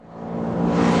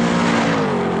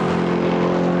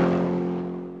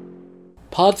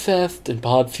Podfest and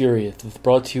Podfurious is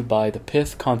brought to you by the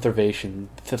Piss Conservation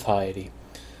Society.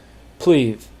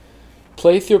 Please,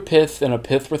 place your piss in a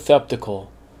piss receptacle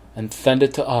and send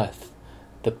it to us,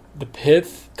 the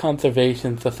Piss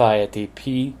Conservation Society,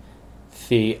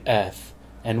 PCS,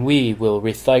 and we will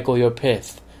recycle your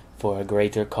piss for a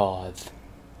greater cause.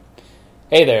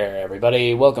 Hey there,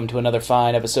 everybody. Welcome to another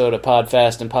fine episode of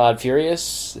Podfast and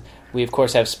Podfurious. We, of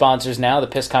course, have sponsors now, the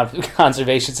Piss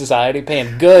Conservation Society,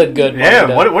 paying good money.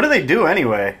 Yeah, what do they do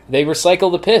anyway? They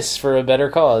recycle the piss for a better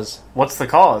cause. What's the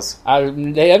cause?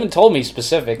 They haven't told me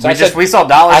specifics. We saw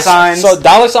dollar signs. I saw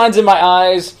dollar signs in my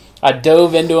eyes. I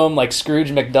dove into them like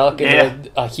Scrooge McDuck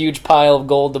into a huge pile of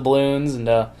gold doubloons, and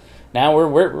now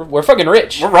we're fucking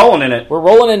rich. We're rolling in it. We're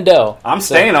rolling in dough. I'm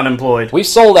staying unemployed. We've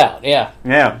sold out, yeah.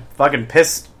 Yeah, fucking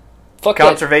piss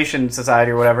conservation society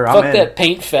or whatever. Fuck that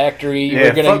paint factory.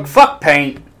 Yeah, fuck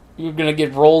paint. You're gonna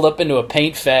get rolled up into a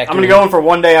paint factory. I'm gonna go in for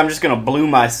one day. I'm just gonna blue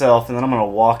myself, and then I'm gonna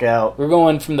walk out. We're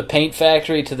going from the paint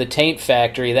factory to the taint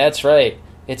factory. That's right.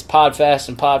 It's Podfast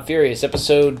and Podfurious,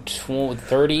 episode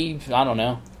 30. I don't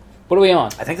know. What are we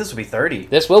on? I think this will be 30.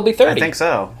 This will be 30. I think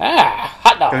so.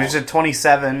 Hot dog. Because we said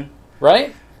 27.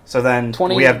 Right? So then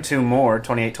we have two more,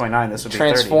 28, 29. This would be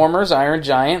 30. Transformers, Iron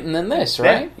Giant, and then this,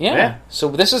 right? Yeah. So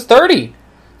this is 30.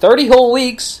 30 whole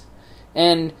weeks.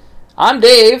 And I'm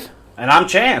Dave. And I'm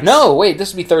Chance. No, wait,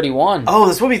 this would be 31. Oh,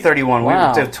 this would be 31.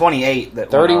 Wow. We have 28.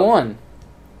 31.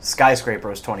 Skyscraper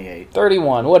was 28.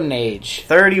 31. What an age.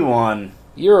 31.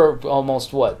 You're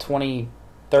almost,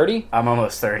 30? I'm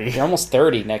almost 30. You're almost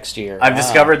 30 next year. I've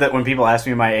discovered that when people ask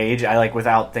me my age, I,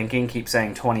 without thinking, keep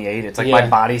saying 28. It's like my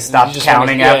body stopped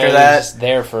counting after that. It's just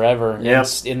there forever. Yep.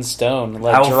 In stone.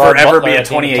 Like I will forever be a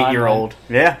 28-year-old.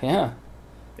 Yeah. Yeah.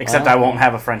 Except I won't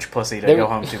have a French pussy to go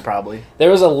home to, probably.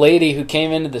 There was a lady who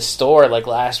came into the store,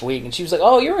 last week, and she was like,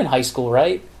 "Oh, you're in high school,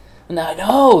 right?" And I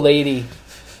no, lady.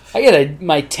 I got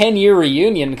my 10-year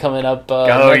reunion coming up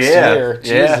next year.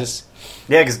 Jesus.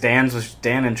 Yeah, because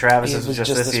Dan and Travis's was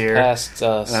just this year. Past,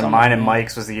 and then mine and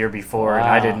Mike's was the year before, and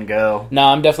I didn't go. No,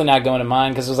 I'm definitely not going to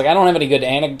mine, because it was I don't have any good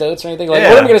anecdotes or anything. What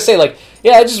am I going to say?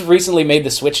 I just recently made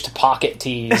the switch to pocket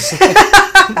tees.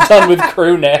 Done with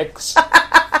crew necks.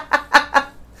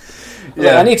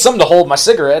 Yeah. I need something to hold my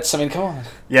cigarettes. I mean, come on.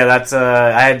 Yeah, that's,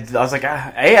 I was like,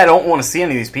 I don't want to see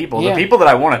any of these people. Yeah. The people that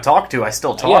I want to talk to, I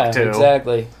still talk to.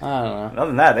 Exactly. I don't know. Other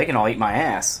than that, they can all eat my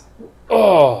ass.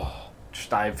 Oh.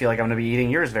 I feel like I'm going to be eating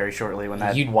yours very shortly when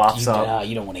that wafts up.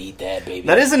 You don't want to eat that, baby.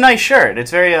 That is a nice shirt.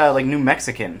 It's very, New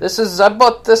Mexican. I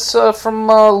bought this from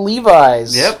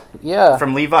Levi's. Yep. Yeah.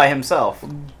 From Levi himself.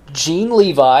 Gene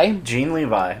Levi.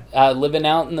 Living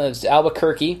out in the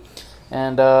Albuquerque.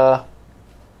 And,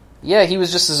 he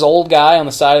was just this old guy on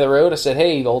the side of the road. I said,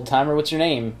 "Hey, old-timer, what's your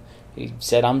name?" He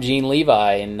said, "I'm Gene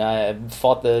Levi, and I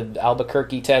fought the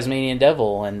Albuquerque Tasmanian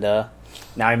Devil." And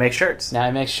now he makes shirts.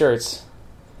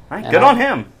 All right, good on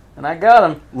him. And I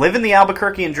got him. Living the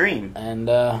Albuquerquean dream. And,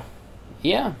 I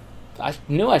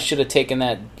knew I should have taken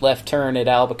that left turn at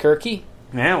Albuquerque.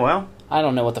 Yeah, well. I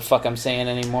don't know what the fuck I'm saying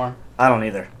anymore. I don't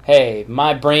either. Hey,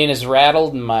 my brain is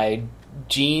rattled and my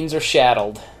jeans are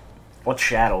shattled. What's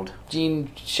shattled?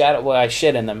 Well, I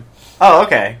shit in them. Oh,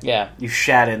 okay. Yeah. You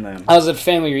shat in them. I was at a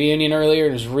family reunion earlier.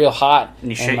 It was real hot. And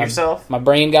you shit yourself? My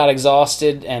brain got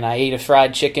exhausted, and I ate a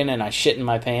fried chicken, and I shit in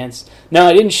my pants. No,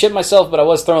 I didn't shit myself, but I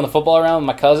was throwing the football around with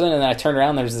my cousin, and then I turned around,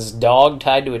 and there was this dog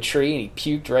tied to a tree, and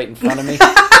he puked right in front of me.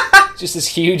 Just this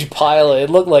huge pile. It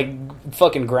looked like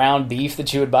fucking ground beef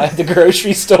that you would buy at the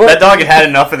grocery store. That dog had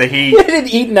enough of the heat. It had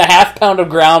eaten a half pound of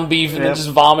ground beef and then just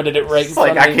vomited it right in front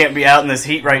of me. I can't be out in this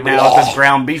heat right now with this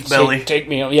ground beef belly. Take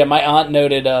me home. Yeah, my aunt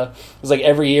noted it was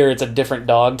every year it's a different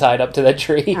dog tied up to that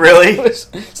tree. Really?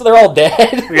 So they're all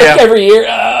dead. Yeah. Every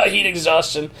year, heat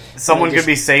exhaustion. Someone could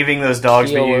be saving those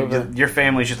dogs, but your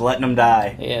family's just letting them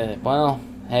die. Yeah, well,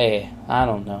 hey, I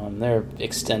don't know. They're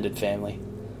extended family.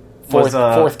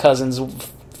 Fourth cousins,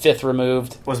 fifth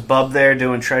removed. Was Bub there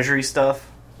doing treasury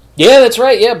stuff? Yeah, that's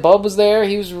right. Yeah, Bub was there.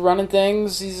 He was running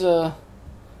things. He's good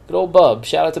old Bub.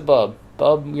 Shout out to Bub.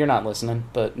 Bub, you're not listening,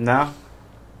 but... No.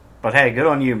 But hey, good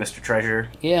on you, Mr. Treasurer.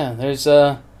 Yeah, there's, we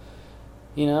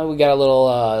got a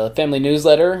little family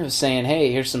newsletter saying, hey,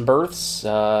 here's some births.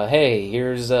 Hey,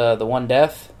 here's the one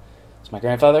death. It's my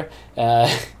grandfather.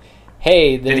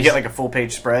 Hey, did he get a full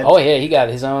page spread? Oh yeah, he got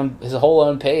his whole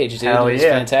own page, dude. Hell it was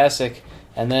fantastic.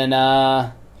 And then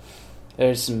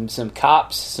there's some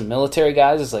cops, some military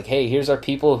guys. It's hey, here's our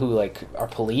people who are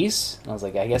police. And I was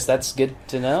I guess that's good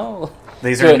to know.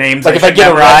 These are names if I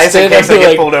get arrested, in case I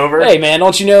get pulled over. Hey man,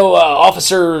 don't you know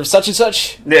Officer such and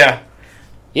such? Yeah.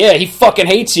 Yeah, he fucking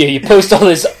hates you. You post all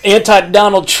this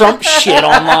anti-Donald Trump shit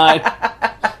online.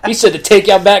 He said to take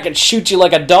you out back and shoot you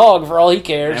like a dog for all he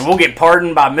cares. And we'll get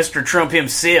pardoned by Mr. Trump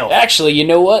himself. Actually, you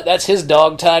know what? That's his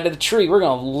dog tied to the tree. We're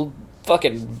going to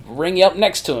fucking ring you up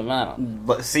next to him. I don't.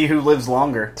 But see who lives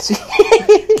longer.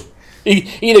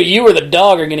 Either you or the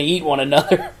dog are going to eat one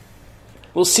another.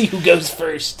 We'll see who goes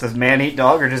first. Does man eat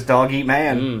dog or does dog eat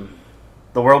man?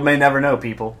 The world may never know,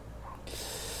 people.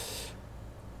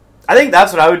 I think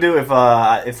that's what I would do if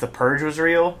the Purge was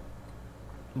real.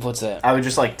 What's that? I would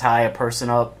just like tie a person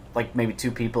up, like maybe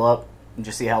 2 people up, and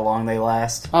just see how long they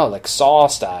last. Oh, like Saw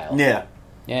style. Yeah.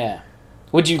 Yeah.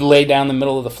 Would you lay down the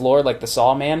middle of the floor like the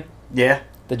Saw man? Yeah.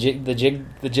 The jig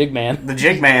man. The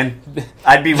jig man.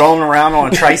 I'd be rolling around on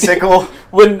a tricycle.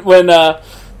 When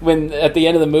at the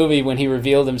end of the movie, when he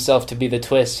revealed himself to be the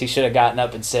twist, he should have gotten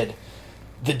up and said,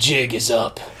 "The jig is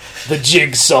up. The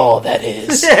jigsaw, that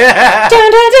is." Yeah.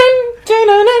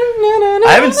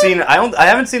 I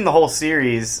haven't seen the whole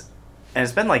series, and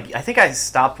it's been like, I think I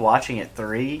stopped watching at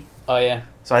 3. Oh yeah.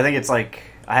 So I think it's like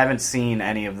I haven't seen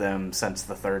any of them since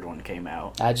the 3rd one came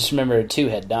out. I just remember 2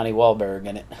 had Donnie Wahlberg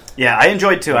in it. Yeah, I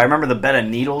enjoyed 2. I remember the bed of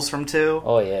needles from 2.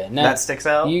 Oh yeah, now, that sticks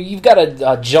out. You've got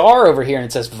a jar over here and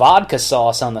it says vodka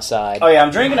sauce on the side. Oh yeah,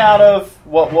 I'm drinking out of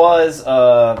what was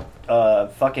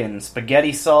fucking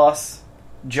spaghetti sauce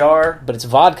jar, but it's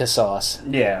vodka sauce.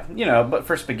 Yeah, but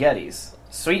for spaghettis.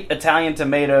 Sweet Italian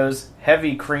tomatoes,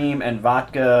 heavy cream, and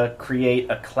vodka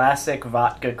create a classic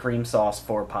vodka cream sauce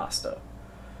for pasta.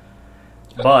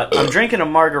 But I'm drinking a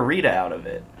margarita out of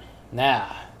it. Nah,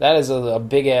 that is a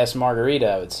big-ass margarita,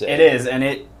 I would say. It is,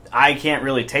 and I can't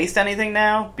really taste anything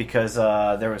now because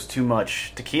there was too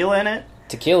much tequila in it.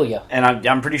 Tequila. And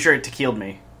I'm pretty sure it tequiled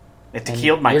me. It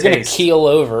tequiled my taste. You're going to keel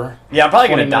over. Yeah, I'm probably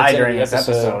going to die during this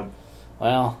episode.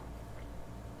 Well,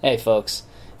 hey, folks.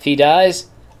 If he dies,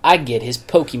 I get his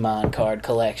Pokemon card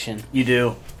collection. You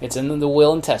do. It's in the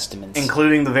Will and Testaments.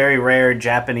 Including the very rare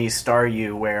Japanese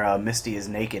Staryu where Misty is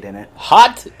naked in it.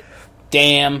 Hot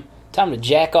damn. Time to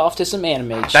jack off to some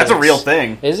anime chicks. That's a real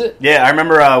thing. Is it? Yeah, I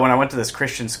remember when I went to this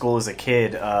Christian school as a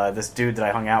kid, this dude that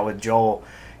I hung out with, Joel,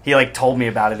 he told me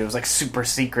about it. It was super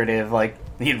secretive.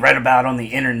 He'd read about it on the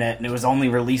internet, and it was only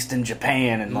released in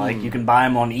Japan, and you can buy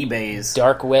them on eBay's.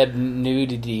 Dark web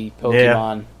nudity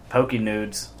Pokemon. Yeah, Poke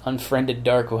nudes. Unfriended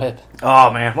dark web.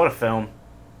 Oh man, what a film!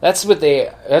 That's what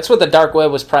the dark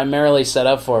web was primarily set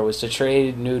up for, was to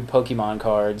trade nude Pokemon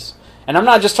cards. And I'm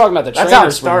not just talking about the trainers. That's how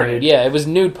it started. Nude. Yeah, it was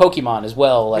nude Pokemon as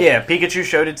well. Yeah, Pikachu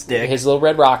showed its dick. His little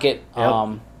red rocket.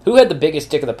 Yep. Who had the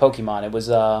biggest dick of the Pokemon? It was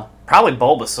probably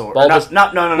Bulbasaur. No. Well,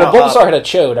 Bulbasaur had a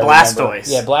chode.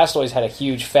 Blastoise. Yeah, Blastoise had a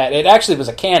huge fat. It actually was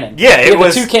a cannon. Yeah, it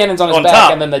was the 2 cannons on his back,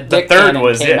 top. And then the dick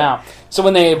cannon came out. So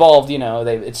when they evolved,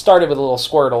 it started with a little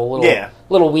Squirtle,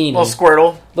 little weenie, little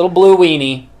Squirtle, little blue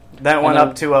weenie. That went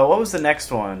up to what was the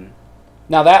next one?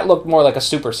 Now that looked more like a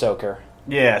Super Soaker.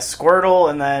 Yeah,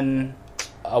 Squirtle, and then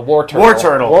a War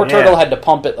Turtle. War Turtle had to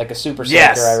pump it like a Super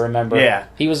Soaker, I remember. Yeah.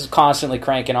 He was constantly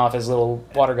cranking off his little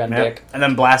water gun dick. And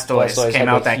then Blastoise came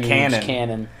out that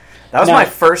cannon. That was my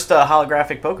first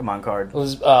holographic Pokemon card. It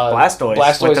was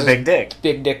Blastoise with the big dick.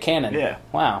 Big dick cannon. Yeah.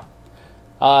 Wow.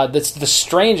 The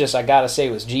strangest, I gotta say,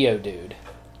 was Geodude.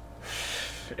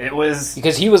 It was...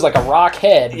 Because he was like a rock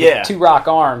head with 2 rock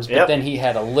arms, but then he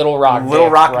had a little rock dick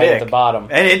right at the bottom.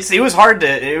 And it was hard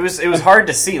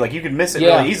to see. You could miss it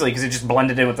really easily because it just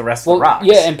blended in with the rest of the rocks.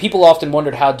 Yeah, and people often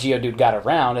wondered how Geodude got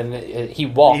around, and he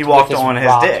walked with on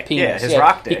his dick. Penis. Yeah, his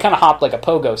rock dick. He kind of hopped like a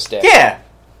pogo stick. Yeah,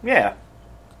 yeah.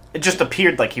 It just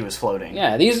appeared like he was floating.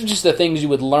 Yeah, these are just the things you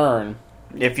would learn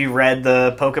if you read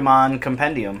the Pokemon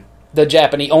Compendium.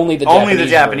 Only the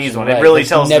Japanese one. Right. It really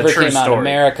tells the true story. Never came out in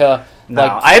America. No,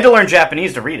 I had to learn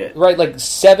Japanese to read it. Right,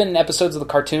 7 episodes of the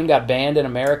cartoon got banned in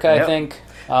America, I think.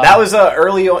 That was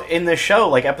early in the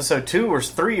show, episode 2 or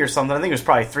 3 or something. I think it was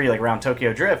probably 3, around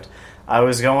Tokyo Drift. I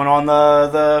was going on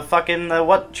the fucking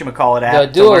whatchamacallit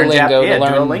app. The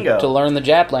Duolingo to learn the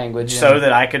Jap language. So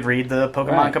that I could read the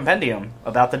Pokemon Compendium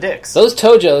about the dicks. Those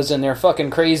Tojos and their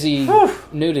fucking crazy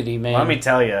nudity, man. Let me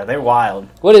tell you, they're wild.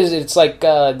 What is it? It's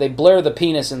they blur the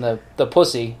penis and the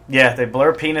pussy. Yeah, they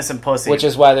blur penis and pussy. Which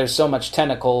is why there's so much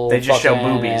tentacle. They just show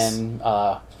boobies. And,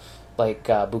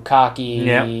 bukkake.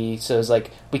 Yep. So it's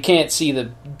we can't see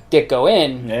the dick go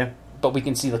in. Yeah. But we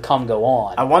can see the cum go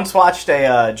on. I once watched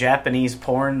a Japanese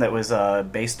porn that was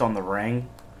based on The Ring.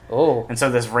 Oh. And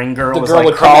so this ring girl was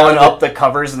crawling up the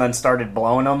covers and then started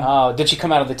blowing them. Oh, did she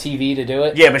come out of the TV to do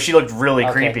it? Yeah, but she looked really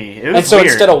creepy. It was weird.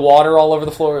 Instead of water all over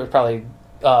the floor, it was probably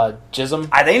Jism.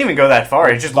 They didn't even go that far.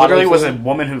 It just Bodily literally was a fluid?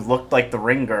 woman who looked like the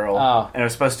Ring Girl, and it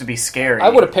was supposed to be scary. I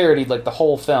would have parodied like the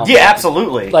whole film. Yeah,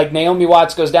 absolutely. Like Naomi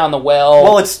Watts goes down the well.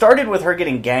 Well, it started with her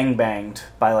getting gangbanged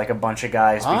by like a bunch of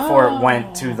guys before it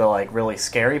went to the like really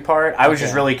scary part. I was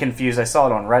just really confused. I saw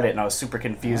it on Reddit and I was super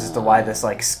confused as to why this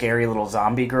like scary little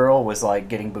zombie girl was like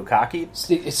getting bukkakied.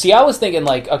 See, I was thinking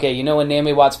like, okay, you know when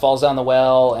Naomi Watts falls down the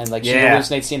well and like she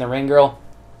hallucinates seeing the Ring Girl?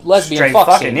 Lesbian Straight fuck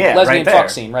fucking, scene. yeah, Lesbian right fuck there.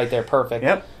 scene right there. Perfect.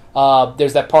 Yep.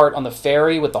 There's that part on the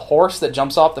ferry with the horse that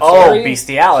jumps off the ferry. Oh,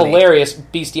 bestiality. Hilarious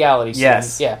bestiality scene.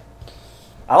 Yes. Yeah.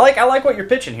 I like what you're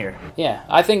pitching here. Yeah.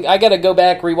 I think I gotta go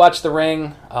back, rewatch The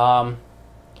Ring.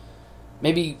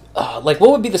 Maybe, like,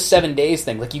 what would be the 7 days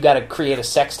thing? Like, you got to create a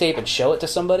sex tape and show it to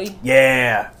somebody.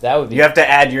 Yeah, that would be. You have to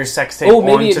add your sex tape. Oh,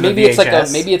 maybe onto the it's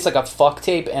VHS. maybe it's like a fuck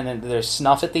tape, and then there's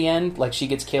snuff at the end. Like she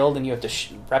gets killed, and you have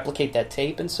to replicate that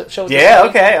tape and show it. To somebody.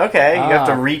 Okay. You have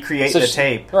to recreate the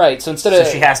tape. Right. So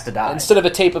she has to die. Instead of a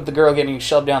tape of the girl getting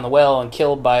shoved down the well and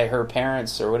killed by her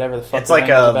parents or whatever the fuck. It's like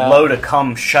a load of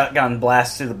cum shotgun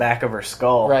blast through the back of her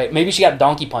skull. Right. Maybe she got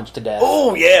donkey punched to death.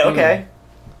 Oh yeah. Okay.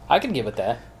 I can give it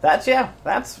that.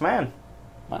 That's man.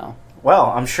 Wow. Well,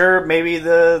 I'm sure maybe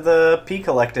the P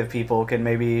Collective people can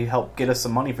maybe help get us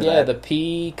some money for that. Yeah, the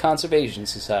P Conservation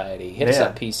Society. Hit us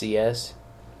up, PCS.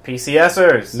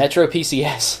 PCSers. Metro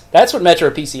PCS. That's what Metro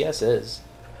PCS is.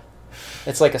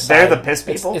 It's like a side... They're the piss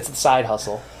people? It's the side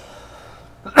hustle.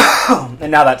 And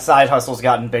now that side hustle's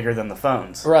gotten bigger than the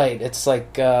phones. Right. It's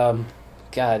like...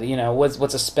 God, you know,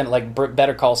 what's a spin... Like,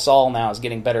 Better Call Saul now is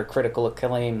getting better critical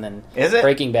acclaim than is it?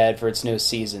 Breaking Bad for its newest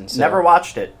season. So never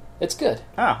watched it. It's good.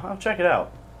 Oh, I'll check it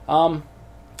out.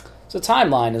 So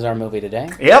Timeline is our movie today.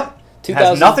 Yep.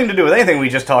 Has nothing to do with anything we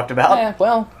just talked about. Yeah,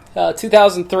 well,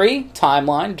 2003,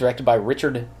 Timeline, directed by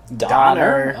Richard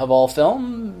Donner, of all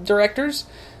film directors.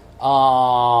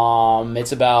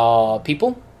 It's about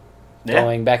people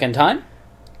going back in time.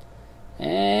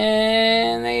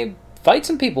 And they fight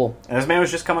some people. And this man was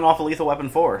just coming off of Lethal Weapon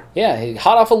 4. Yeah,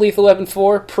 hot off of Lethal Weapon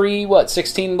 4,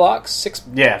 16 blocks?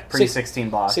 Pre-16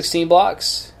 blocks. 16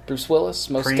 blocks. Bruce Willis,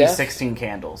 most death. Pre-16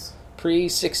 candles.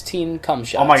 Pre-16 cum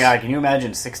shots. Oh my god, can you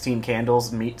imagine 16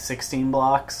 candles meet 16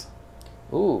 blocks?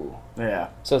 Ooh. Yeah.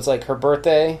 So it's like her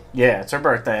birthday. Yeah, it's her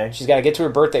birthday. She's got to get to her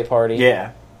birthday party.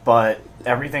 Yeah, but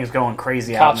everything's going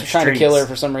crazy out in the streets. Cops are trying to kill her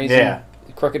for some reason. Yeah.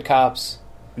 Crooked cops.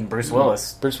 And Bruce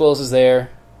Willis. Bruce Willis is there.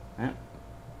 Yeah.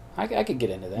 I could get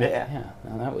into that. Yeah.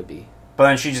 No, that would be... But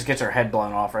then she just gets her head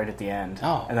blown off right at the end.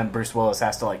 Oh. And then Bruce Willis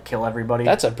has to, like, kill everybody.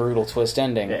 That's a brutal twist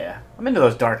ending. Yeah. I'm into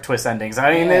those dark twist endings.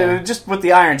 I mean, just with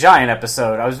the Iron Giant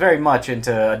episode, I was very much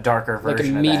into a darker version of that.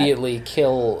 Like, immediately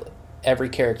kill every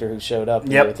character who showed up,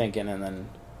 you were thinking, and then...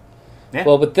 Yeah.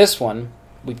 Well, with this one,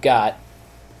 we've got...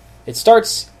 It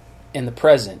starts in the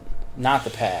present, not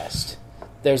the past.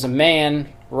 There's a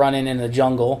man running in the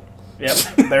jungle. Yep.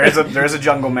 There is a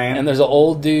jungle man. And there's an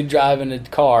old dude driving a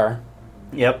car.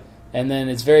 Yep. And then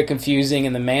it's very confusing,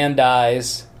 and the man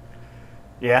dies.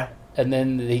 Yeah. And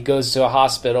then he goes to a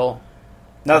hospital.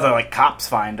 No, they're like cops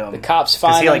find him. The cops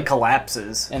find him. Because he like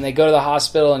collapses. And they go to the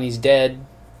hospital, and he's dead.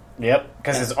 Yep.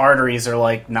 Because his arteries are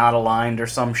like not aligned or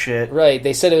some shit. Right.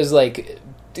 They said it was like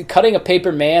cutting a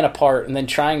paper man apart and then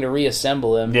trying to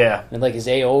reassemble him. Yeah. And like his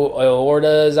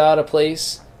aorta is out of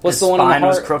place. What's his the one in the spine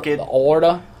heart? was crooked. The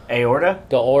aorta. Aorta?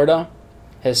 The aorta.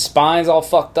 His spine's all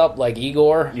fucked up like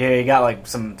Igor. Yeah, he got like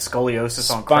some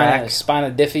scoliosis on crack.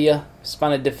 Spinodiphagia.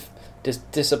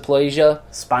 Dysplasia.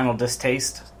 Spinal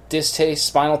distaste. Distaste.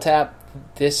 Spinal tap.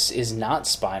 This is not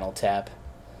Spinal Tap.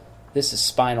 This is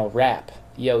Spinal Rap.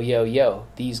 Yo, yo, yo.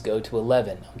 These go to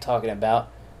 11. I'm talking about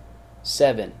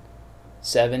 7.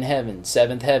 7 heaven.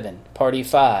 7th heaven. Party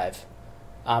 5.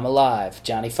 I'm alive.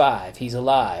 Johnny 5. He's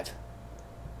alive.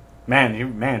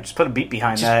 Man, just put a beat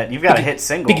behind that. You've got a hit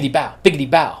single. Biggity bow, biggity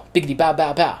bow, biggity bow,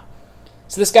 bow, bow.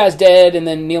 So this guy's dead, and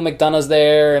then Neil McDonough's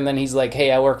there, and then he's like,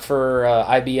 hey, I work for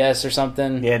IBS or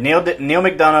something. Yeah, Neil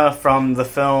McDonough from the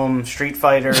film Street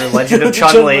Fighter, Legend of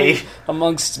Chun-Li.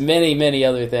 Amongst many, many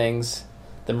other things.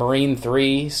 The Marine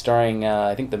 3, starring,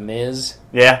 I think, The Miz.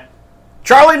 Yeah.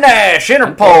 Charlie Nash,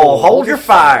 Interpol, hold your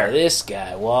fire. This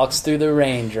guy walks through the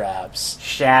raindrops.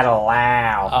 Shadow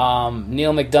wow.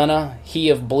 Neil McDonough, he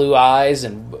of blue eyes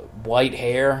and white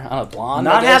hair. I don't know, blonde.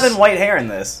 Not having white hair in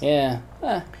this. Yeah.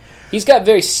 He's got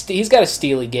he's got a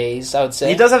steely gaze, I would say.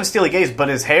 He does have a steely gaze, but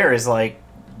his hair is like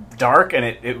dark, and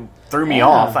it threw me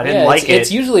off. I didn't like it.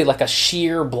 It's usually like a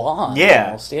sheer blonde. Yeah.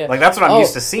 Almost. Yeah. Like that's what I'm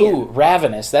used to seeing. Ooh,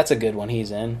 Ravenous. That's a good one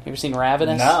he's in. You ever seen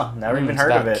Ravenous? No, never even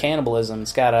heard of it. Cannibalism.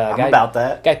 It's got a guy about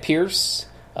that. Guy Pearce.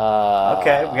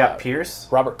 Okay, we got Pierce.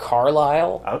 Robert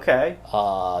Carlyle. Okay.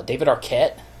 David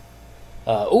Arquette.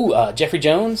 Jeffrey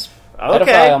Jones.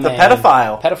 Okay, the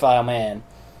pedophile. Pedophile man.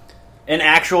 An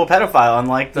actual pedophile,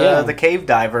 unlike the cave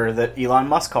diver that Elon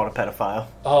Musk called a pedophile.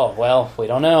 Oh, well, we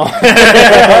don't know.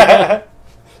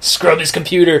 Scrub his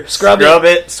computer. Scrub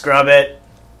it.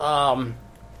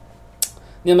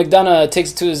 Neil McDonough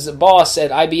takes it to his boss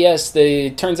at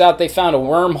IBS. Turns out they found a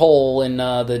wormhole in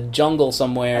the jungle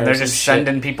somewhere. And they're just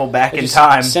sending people back in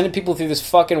time. Sending people through this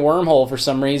fucking wormhole for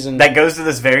some reason. That goes to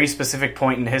this very specific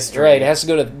point in history. Right, it has to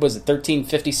go to, was it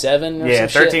 1357 or yeah,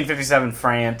 some 1357 shit?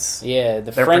 France. Yeah,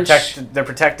 they're French... They're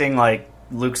protecting, like,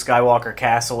 Luke Skywalker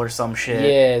Castle or some shit.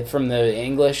 Yeah, from the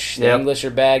English. The English are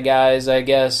bad guys, I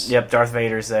guess. Yep, Darth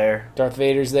Vader's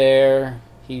there.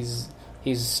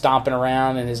 He's stomping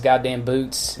around in his goddamn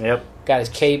boots. Yep. Got his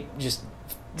cape just...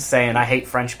 saying, I hate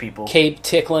French people. Cape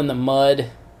tickling the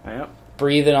mud. Yep.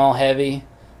 Breathing all heavy.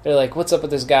 They're like, what's up with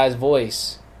this guy's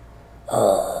voice?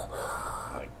 I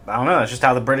don't know. It's just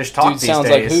how the British talk these days. Dude sounds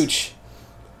like Hooch.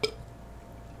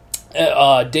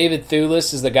 David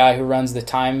Thewlis is the guy who runs the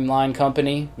Timeline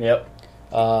Company. Yep.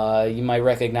 You might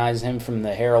recognize him from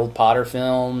the Harold Potter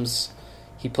films.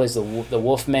 He plays the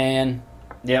Wolf Man.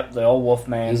 Yep, the old Wolf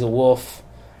Man. He's a wolf.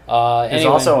 He's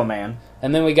also a man.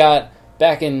 And then we got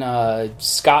back in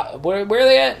Scott. Where are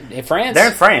they at? In France?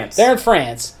 They're in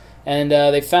France. And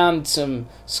they found some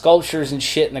sculptures and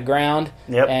shit in the ground.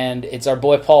 Yep. And it's our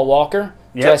boy Paul Walker.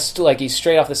 Yep. Dressed like he's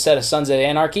straight off the set of Sons of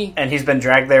Anarchy. And he's been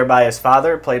dragged there by his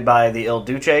father, played by the Il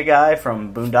Duce guy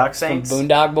from Boondock Saints. From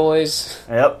Boondock Boys.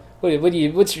 Yep.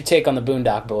 What's your take on the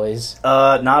Boondock Boys?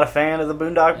 Not a fan of the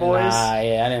Boondock Boys. Nah,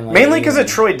 yeah, I didn't like mainly because of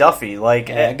Troy Duffy. Like,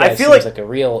 yeah, I feel like a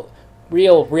real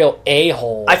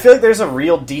a-hole. I feel like there's a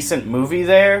real decent movie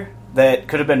there that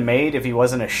could have been made if he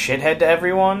wasn't a shithead to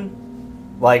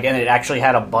everyone. Like, and it actually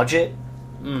had a budget.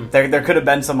 There could have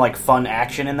been some like fun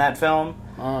action in that film.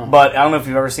 But I don't know if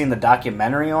you've ever seen the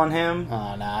documentary on him.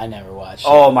 Oh, no, I never watched it.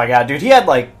 Oh my god, dude. He had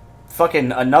like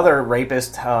fucking another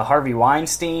rapist, Harvey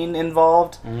Weinstein,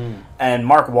 involved. And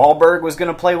Mark Wahlberg was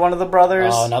going to play one of the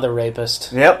brothers. Oh, another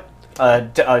rapist. Yep.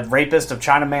 A rapist of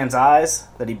Chinaman's eyes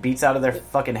that he beats out of their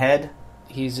fucking head.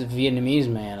 He's a Vietnamese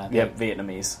man, I think. Yep,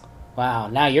 Vietnamese. Wow,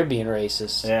 now you're being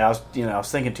racist. Yeah, I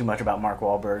was thinking too much about Mark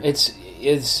Wahlberg.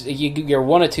 You're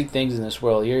one of two things in this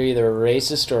world. You're either a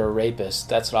racist or a rapist.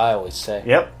 That's what I always say.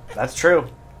 Yep, that's true.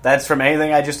 That's from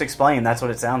anything I just explained. That's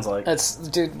what it sounds like.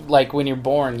 That's like when you're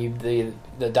born.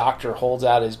 The doctor holds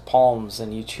out his palms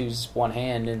and you choose one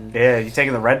hand. And yeah, you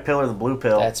taking the red pill or the blue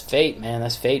pill. That's fate, man.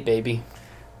 That's fate, baby.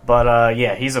 But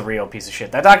yeah, he's a real piece of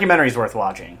shit. That documentary's worth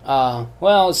watching.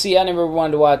 Well, see, I never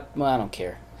wanted to watch. Well, I don't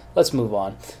care. Let's move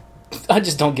on. I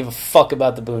just don't give a fuck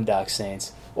about the Boondock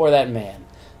Saints or that man.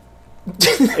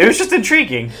 It was just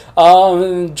intriguing.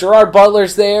 Gerard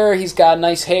Butler's there. He's got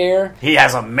nice hair. He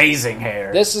has amazing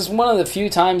hair. This is one of the few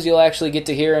times you'll actually get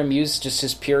to hear him use just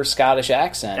his pure Scottish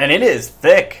accent. And it is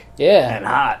thick. Yeah. And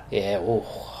hot. Yeah.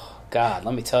 Oh, God,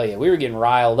 let me tell you. We were getting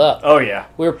riled up. Oh, yeah.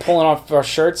 We were pulling off our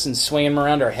shirts and swinging them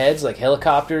around our heads like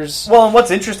helicopters. Well, and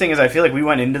what's interesting is I feel like we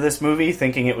went into this movie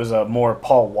thinking it was a more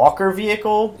Paul Walker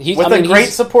vehicle with a great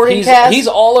supporting cast. He's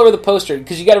all over the poster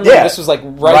because you got to remember this was like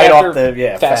right after off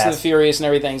the, Fast and the Furious and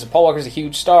everything. So Paul Walker's a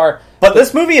huge star. But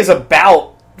this movie is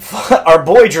about our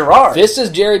boy Gerard. This is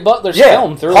Jerry Butler's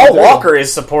film. Paul Walker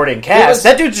is supporting cast.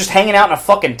 That dude's just hanging out in a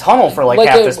fucking tunnel for like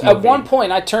half this movie. At one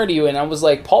point, I turned to you and I was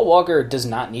like, Paul Walker does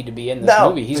not need to be in this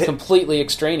movie. He's completely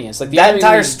extraneous. Like that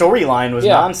entire storyline was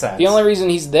nonsense. The only reason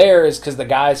he's there is because the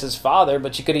guy's his father,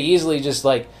 but you could have easily just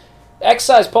like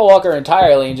excised Paul Walker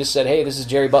entirely and just said, hey, this is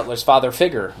Jerry Butler's father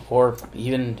figure, or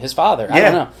even his father. I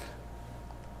don't know.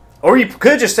 Or you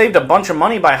could have just saved a bunch of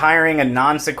money by hiring a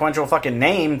non-sequential fucking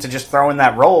name to just throw in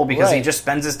that role because he just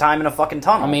spends his time in a fucking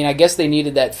tunnel. I mean, I guess they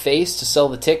needed that face to sell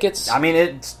the tickets. I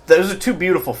mean, those are two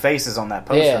beautiful faces on that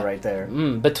poster right there.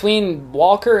 Between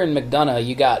Walker and McDonough,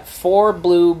 you got four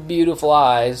blue, beautiful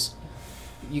eyes.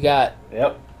 You got...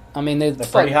 Yep. I mean, they're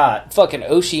pretty hot. Fucking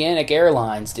Oceanic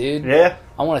Airlines, dude. Yeah.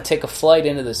 I want to take a flight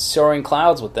into the soaring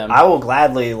clouds with them. I will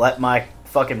gladly let my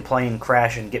fucking plane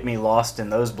crash and get me lost in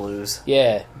those blues.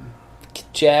 Yeah.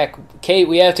 Jack, Kate,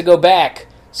 we have to go back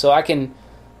so I can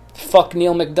fuck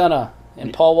Neil McDonough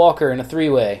and Paul Walker in a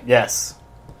three-way. Yes.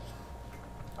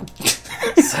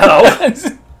 So...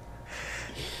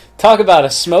 Talk about a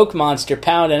smoke monster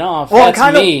pounding off. Well,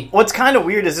 that's me. What's kind of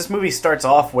weird is this movie starts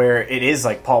off where it is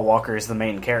like Paul Walker is the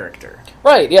main character.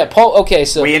 Right, yeah, Paul... Okay,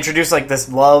 so... We introduce like this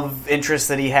love interest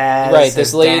that he has. Right,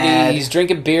 this lady... Dad. He's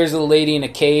drinking beers with a lady in a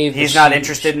cave. He's not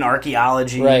interested in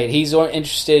archaeology. Right, he's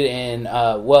interested in...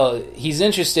 he's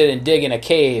interested in digging a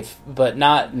cave, but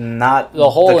not the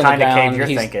hole in the ground. Of cave you're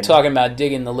he's thinking. Talking about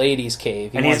digging the lady's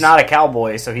cave. He's not a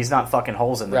cowboy, so he's not fucking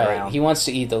holes in the ground. He wants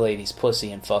to eat the lady's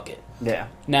pussy and fuck it. Yeah.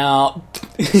 Now,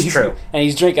 it's true. And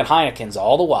he's drinking Heinekens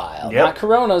all the while. Yep. Not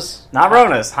Coronas. Not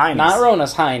Ronas, Heinies. Not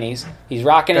Ronas, Heinies. He's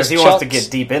rocking his Because chucks. he wants to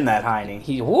get deep in that Heine.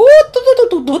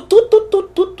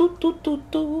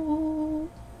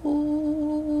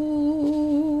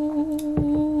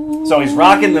 So he's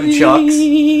rocking them chucks.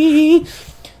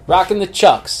 Rocking the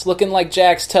chucks, looking like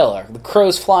Jax Teller. The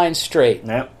crow's flying straight.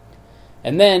 Yep.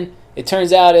 And then it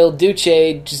turns out Il Duce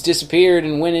just disappeared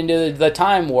and went into the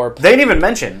time warp. They didn't even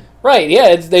mention. Right,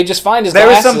 yeah, they just find his There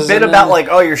was glasses. some bit about, like,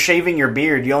 oh, you're shaving your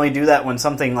beard. You only do that when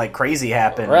something, like, crazy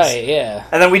happens. Right, yeah.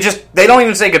 And then they don't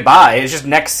even say goodbye. It's just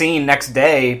next scene, next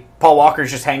day, Paul Walker's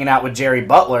just hanging out with Jerry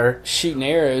Butler. Shooting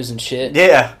arrows and shit.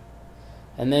 Yeah.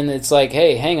 And then it's like,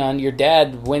 hey, hang on, your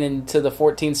dad went into the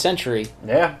 14th century.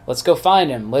 Yeah. Let's go find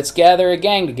him. Let's gather a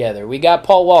gang together. We got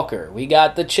Paul Walker. We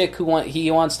got the chick he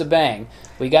wants to bang.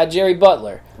 We got Jerry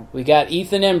Butler. We got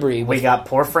Ethan Embry. We got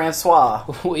poor Francois.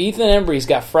 Ethan Embry's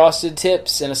got frosted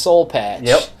tips and a soul patch.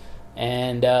 Yep.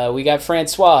 And we got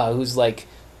Francois, who's like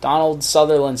Donald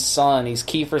Sutherland's son. He's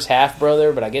Kiefer's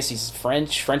half-brother, but I guess he's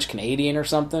French-Canadian or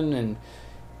something. And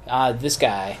this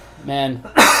guy, man,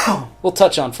 we'll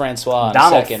touch on Francois in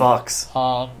Donald a second.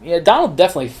 fucks. Yeah, Donald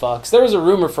definitely fucks. There was a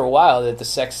rumor for a while that the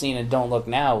sex scene in Don't Look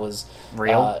Now was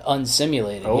real,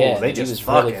 unsimulated. Oh, yeah, they just he was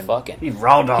fucking. really fucking. He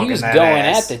raw dogging He was that going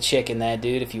ass. at the chick in that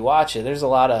dude. If you watch it, there's a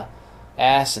lot of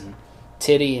ass and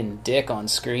titty and dick on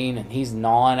screen, and he's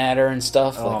gnawing at her and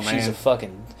stuff like she's a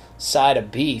fucking side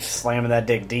of beef. Slamming that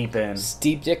dick deep in. Just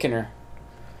deep dicking her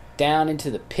down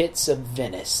into the pits of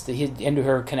Venice, into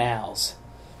her canals.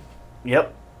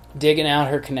 Yep. Digging out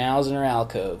her canals and her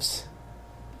alcoves.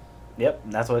 Yep,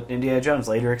 and that's what Indiana Jones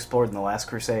later explored in The Last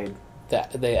Crusade.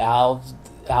 The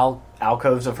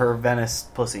alcoves of her Venice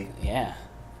pussy. Yeah.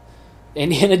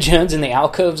 Indiana Jones in the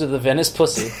alcoves of the Venice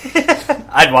pussy.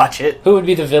 I'd watch it. Who would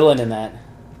be the villain in that?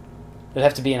 It'd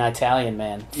have to be an Italian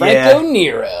man. Franco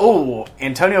Nero. Ooh,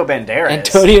 Antonio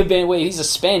Banderas. Wait, he's a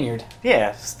Spaniard.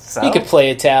 Yeah, so. He could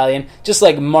play Italian. Just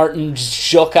like Martin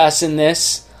Jocas in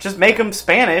this. Just make him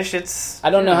Spanish. I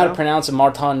don't know how to pronounce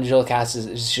Martin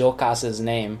Jocas'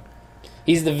 name.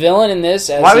 He's the villain in this.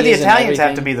 Why would the Italians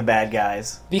have to be the bad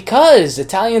guys? Because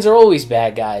Italians are always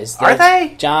bad guys. Are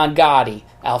they? John Gotti,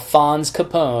 Alphonse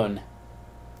Capone.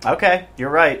 Okay, you're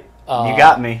right. You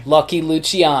got me. Lucky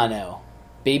Luciano.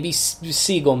 Baby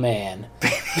Seagull Man.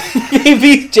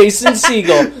 Baby Jason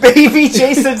Segel. Baby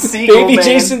Jason Segel, Baby man.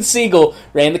 Jason Segel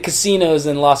ran the casinos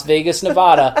in Las Vegas,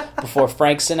 Nevada before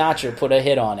Frank Sinatra put a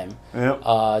hit on him.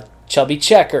 Yep. Chubby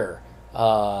Checker.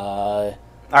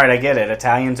 Alright, I get it.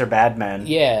 Italians are bad men.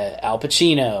 Yeah, Al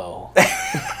Pacino.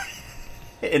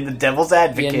 In The Devil's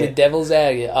Advocate. In The Devil's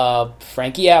Advocate.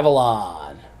 Frankie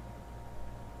Avalon.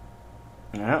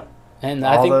 Yep. And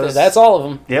I think that's all of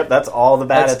them. Yep, that's all the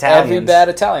bad that's Italians. Every bad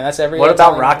Italian. That's every What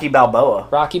Italian. about Rocky Balboa?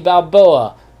 Rocky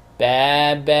Balboa.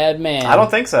 Bad man. I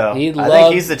don't think so. I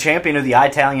think he's the champion of the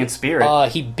Italian spirit.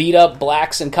 He beat up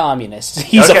blacks and communists.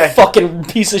 He's a fucking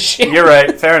piece of shit. You're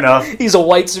right. Fair enough. He's a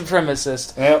white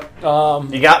supremacist.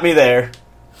 Yep. You got me there.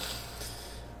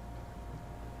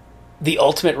 The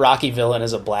ultimate Rocky villain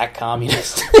is a black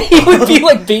communist. He would be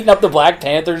like beating up the Black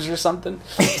Panthers or something.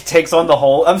 He takes on the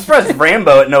whole... I'm surprised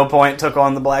Rambo at no point took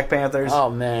on the Black Panthers. Oh,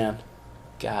 man.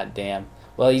 God damn.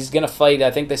 Well, he's going to fight,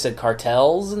 I think they said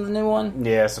cartels in the new one?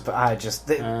 Yeah, so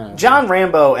John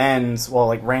Rambo ends... Well,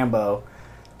 like Rambo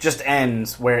just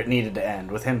ends where it needed to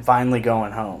end, with him finally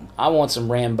going home. I want some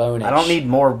Rambonage. I don't need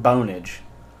more bonage.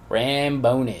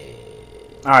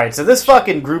 Rambonage. Alright, so this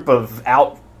fucking group of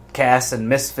outcasts and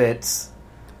misfits...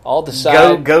 All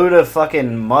decide... Go to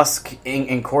fucking Musk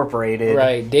Incorporated.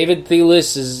 Right. David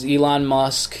Thewlis is Elon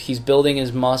Musk. He's building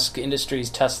his Musk Industries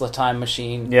Tesla time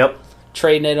machine. Yep.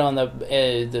 Trading it on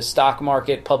the stock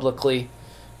market publicly,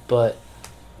 but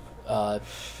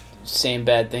saying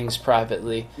bad things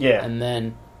privately. Yeah. And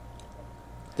then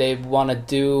they want to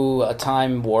do a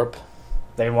time warp.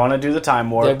 They want to do the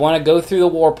time warp. They want to go through the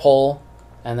warp hole,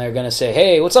 and they're going to say,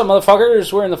 hey, what's up,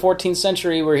 motherfuckers? We're in the 14th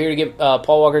century. We're here to get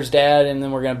Paul Walker's dad, and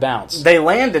then we're going to bounce. They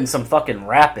land in some fucking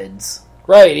rapids.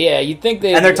 Right, yeah. You'd think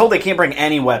they... And they're told they can't bring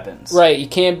any weapons. Right, you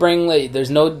can't bring...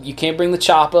 You can't bring the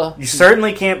chopper. You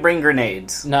certainly can't bring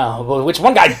grenades. No, but which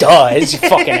one guy does, you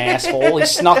fucking asshole. He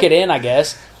snuck it in, I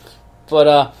guess.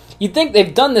 But, you'd think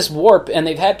they've done this warp, and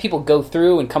they've had people go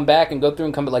through and come back and go through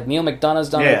and come back. Like, Neil McDonough's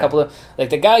done it a couple of... Like,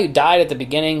 the guy who died at the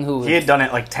beginning who... He had done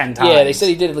it, like, 10 times. Yeah, they said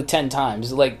he did it, like, 10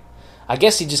 times. Like, I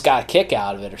guess he just got a kick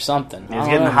out of it or something. He was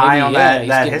getting high on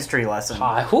that history lesson.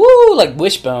 High. Whoo! Like,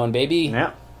 Wishbone, baby.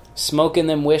 Yeah. Smoking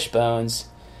them wishbones.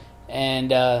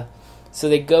 And So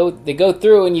they go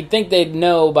through, and you'd think they'd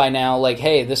know by now, like,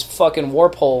 hey, this fucking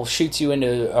warp hole shoots you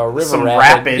into a river Some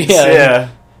rapid. rapids, yeah.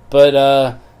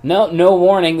 But no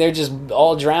warning. They're just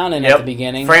all drowning at the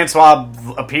beginning. Francois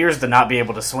appears to not be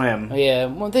able to swim. Yeah,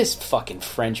 well, this fucking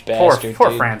French bastard, Poor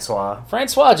dude. Francois.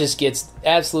 Francois just gets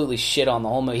absolutely shit on the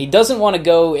whole movie. He doesn't want to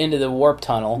go into the warp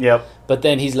tunnel. Yep. But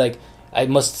then he's like, I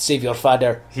must save your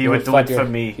father. He would do it for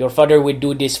me. Your father would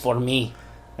do this for me.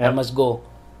 Yep. I must go.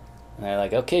 And they're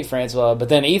like, okay, Francois. But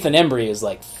then Ethan Embry is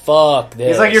like, fuck this.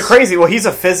 He's like, you're crazy. Well, he's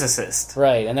a physicist.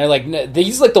 Right. And they're like,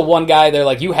 he's like the one guy, they're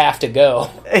like, you have to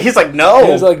go. He's like,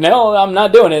 no. He's like, no, I'm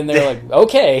not doing it. And they're like,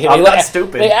 okay. I'm not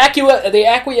stupid. They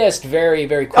acquiesced very,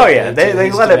 very quickly. Oh, yeah.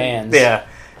 They let demands. it. Yeah.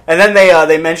 And then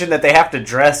they mentioned that they have to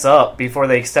dress up before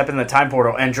they step in the time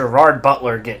portal, and Gerard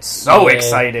Butler gets so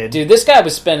excited. Dude, this guy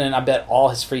was spending, I bet, all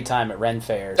his free time at Ren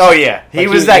fairs. Oh, yeah. He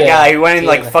was that guy who went and,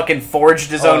 like, fucking forged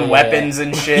his own weapons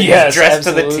and shit. Yes, dressed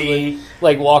absolutely. to the T.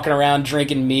 Like, walking around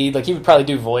drinking mead. Like, he would probably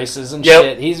do voices and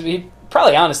shit. He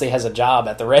probably, honestly, has a job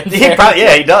at the Ren fair.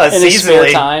 He does. In his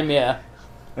spare time, yeah.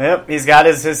 Yep, he's got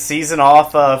his season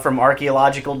off from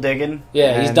archaeological digging.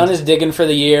 Yeah, he's done his digging for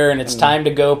the year, and it's time to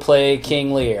go play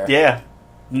King Lear. Yeah.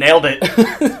 Nailed it.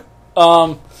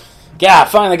 Yeah, I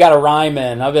finally got a rhyme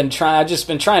in. I've just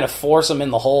been trying to force him in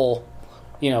the hole.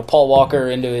 You know, Paul Walker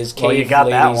into his cave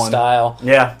lady style.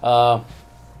 Yeah.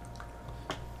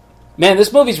 Man,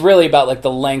 this movie's really about like the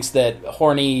lengths that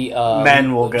horny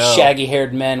men will go,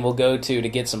 shaggy-haired men will go to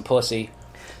get some pussy.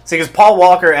 See, because Paul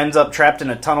Walker ends up trapped in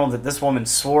a tunnel that this woman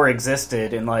swore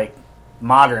existed in like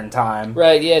modern time.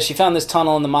 Right, yeah, she found this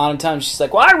tunnel in the modern time. She's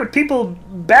like, why would people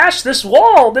bash this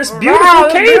wall, this beautiful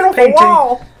cave painting?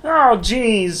 Wall. Oh,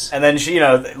 jeez. And then she,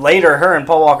 later her and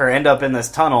Paul Walker end up in this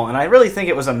tunnel, and I really think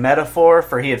it was a metaphor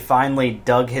for he had finally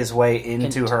dug his way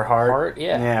into her heart.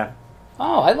 Yeah.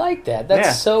 Oh, I like that.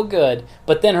 That's so good.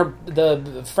 But then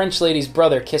the French lady's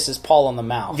brother kisses Paul on the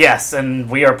mouth. Yes, and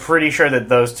we are pretty sure that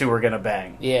those two were going to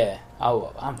bang. Yeah.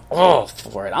 I'm all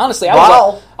for it. Honestly,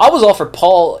 I was all for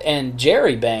Paul and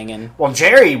Jerry banging. Well,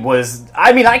 Jerry was...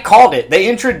 I mean, I called it. They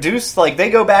introduced... Like,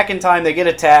 they go back in time, they get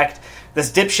attacked.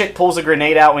 This dipshit pulls a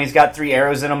grenade out when he's got 3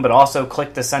 arrows in him, but also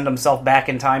clicked to send himself back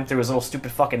in time through his little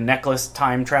stupid fucking necklace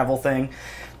time travel thing.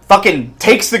 Fucking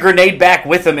takes the grenade back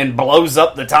with him and blows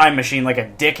up the time machine like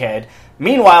a dickhead.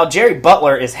 Meanwhile, Jerry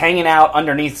Butler is hanging out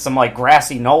underneath some, like,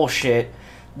 grassy knoll shit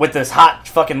with this hot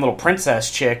fucking little princess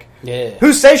chick. Yeah.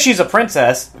 Who says she's a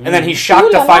princess, and then he's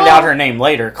shocked to find out her name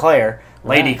later, Claire.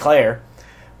 Lady Claire.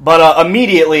 But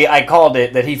immediately I called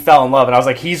it that he fell in love, and I was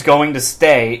like, he's going to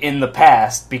stay in the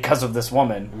past because of this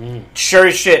woman. Sure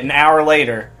as shit, an hour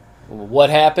later. What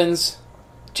happens?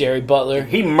 Jerry Butler.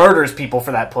 He murders people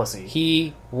for that pussy.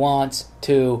 He wants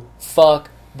to fuck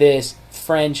this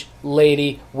French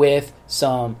lady with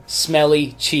some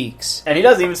smelly cheeks. And he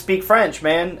doesn't even speak French,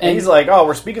 man. And he's like, oh,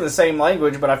 we're speaking the same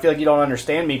language, but I feel like you don't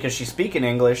understand me because she's speaking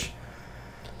English.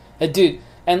 Dude,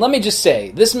 and let me just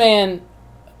say, this man,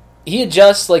 he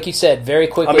adjusts, like you said, very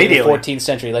quickly in the 14th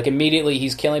century. Like, immediately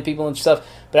he's killing people and stuff.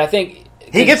 But I think...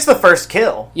 He gets the first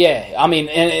kill. Yeah, I mean,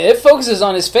 and it focuses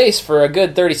on his face for a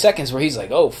good 30 seconds where he's like,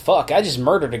 oh, fuck, I just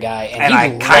murdered a guy. And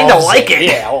I kind of like it.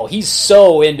 Yeah, he's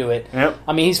so into it. Yep.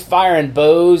 I mean, he's firing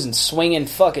bows and swinging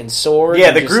fucking swords.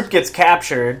 Yeah, the group gets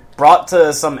captured, brought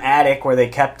to some attic where they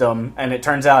kept him, and it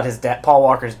turns out Paul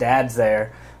Walker's dad's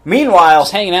there. Meanwhile,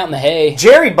 just hanging out in the hay.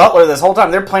 Jerry Butler, this whole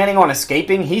time, they're planning on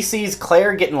escaping. He sees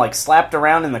Claire getting, like, slapped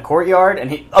around in the courtyard,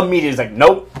 and he immediately is like,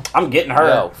 nope, I'm getting her.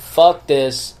 Yo, fuck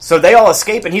this. So they all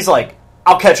escape, and he's like,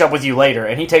 I'll catch up with you later.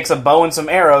 And he takes a bow and some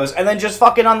arrows, and then just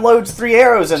fucking unloads 3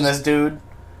 arrows in this dude.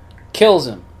 Kills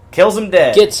him. Kills him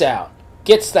dead. Gets out.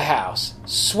 Gets the house.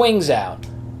 Swings out.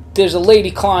 There's a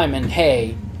lady climbing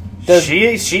hay.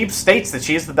 She states that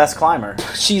she is the best climber.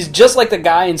 She's just like the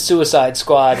guy in Suicide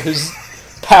Squad who's...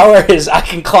 power is I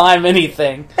can climb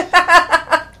anything.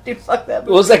 Dude, fuck that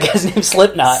movie. What was that guy's name?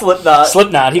 Slipknot.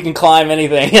 Slipknot. He can climb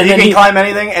anything. He can climb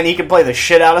anything, and he can play the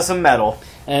shit out of some metal.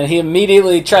 And he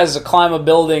immediately tries to climb a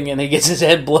building, and he gets his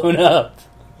head blown up.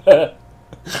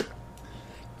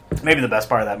 Maybe the best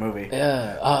part of that movie.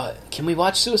 Yeah. Can we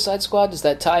watch Suicide Squad? Does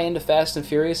that tie into Fast and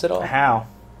Furious at all? How?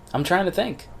 I'm trying to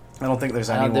think. I don't think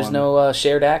there's anyone. There's no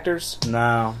shared actors?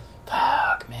 No.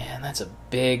 Fuck, man. That's a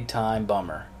big-time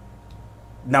bummer.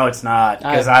 No, it's not,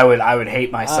 because I would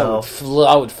hate myself.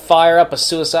 I would fire up a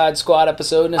Suicide Squad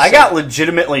episode. I got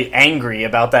legitimately angry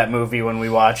about that movie when we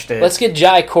watched it. Let's get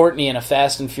Jai Courtney in a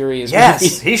Fast and Furious movie.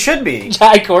 Yes, he should be.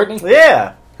 Jai Courtney?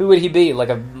 Yeah. Who would he be? Like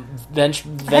a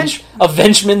Vengeman's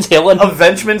Hillen? A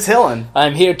Vengeman's Hillen.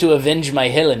 I'm here to avenge my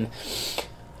Hillen.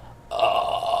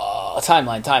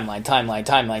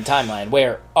 timeline.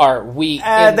 Where are we?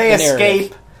 They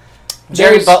escape.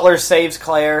 Jerry Butler saves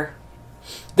Claire.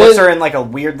 Puts her in like a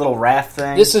weird little raft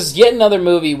thing. This is yet another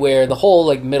movie where the whole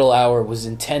like middle hour was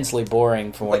intensely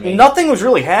boring for me. Nothing was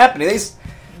really happening.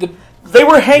 They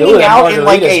were hanging out in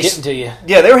like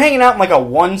they were hanging out in like a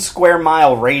 1 square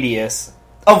mile radius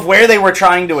of where they were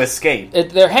trying to escape.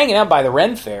 They're hanging out by the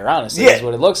Ren Fair, honestly, is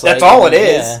what it looks like. That's all it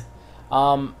is.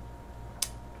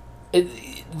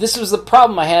 This was the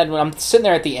problem I had when I'm sitting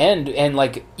there at the end, and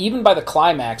like even by the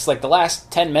climax, like the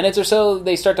last 10 minutes or so,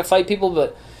 they start to fight people,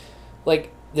 but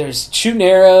like there's shooting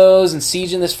arrows and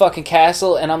siege in this fucking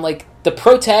castle, and I'm like, the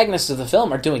protagonists of the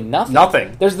film are doing nothing.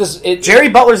 Nothing. There's this. Jerry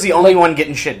Butler's the only one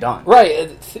getting shit done. Right.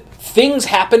 Things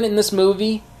happen in this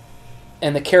movie,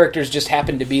 and the characters just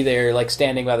happen to be there, like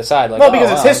standing by the side. Like,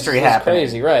 because it's history happening.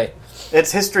 Crazy, right?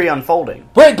 It's history unfolding.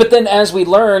 Right, but then as we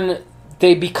learn,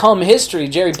 they become history.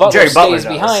 Jerry Butler stays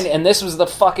behind, and this was the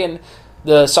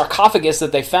sarcophagus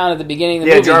that they found at the beginning of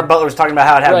the movie. Yeah, Jerry Butler was talking about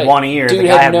how it had one ear. Dude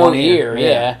had no ear,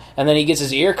 yeah. And then he gets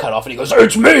his ear cut off, and he goes,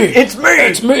 "It's me! It's me!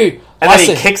 It's me!" And then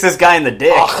he kicks this guy in the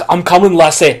dick. I'm coming,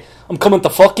 Lassie. I'm coming to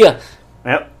fuck you.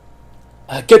 Yep.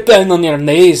 Get down on your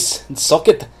knees and suck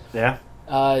it. Yeah.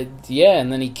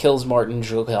 And then he kills Martin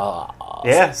Shkreli.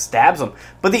 Yeah, stabs him.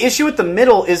 But the issue with the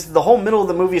middle is the whole middle of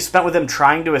the movie is spent with him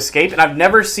trying to escape, and I've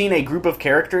never seen a group of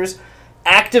characters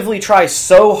actively try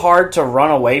so hard to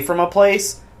run away from a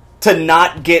place to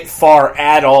not get far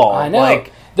at all. I know.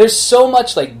 Like, there's so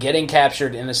much like getting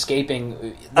captured and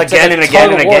escaping again and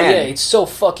again and again. Yeah, it's so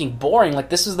fucking boring. Like,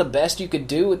 this is the best you could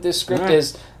do with this script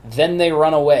is then they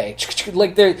run away.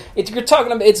 Like, you're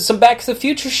talking about, it's some Back to the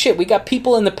Future shit. We got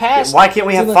people in the past. Why can't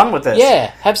we have fun with this?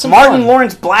 Yeah, have some fun. Martin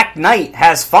Lawrence Black Knight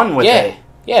has fun with it.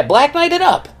 Yeah, Black Knight it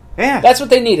up. Yeah. That's what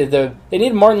they needed. They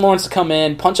needed Martin Lawrence to come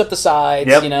in, punch up the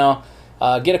sides,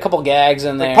 get a couple gags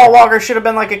in there. Paul Walker should have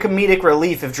been like a comedic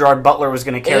relief if Gerard Butler was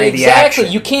going to carry the action.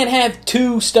 Exactly. You can't have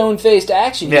two stone-faced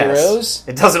action heroes.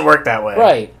 It doesn't work that way.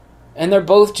 Right. And they're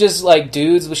both just like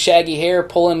dudes with shaggy hair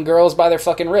pulling girls by their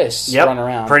fucking wrists running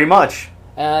around. Pretty much.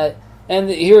 And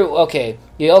here,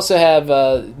 you also have,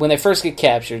 when they first get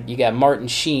captured, you got Martin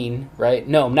Sheen, right?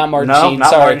 No, not Martin Sheen. Not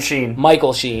Sorry. Martin Sheen.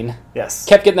 Michael Sheen. Yes.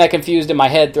 Kept getting that confused in my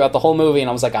head throughout the whole movie, and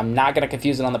I was like, I'm not going to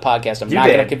confuse it on the podcast. I'm not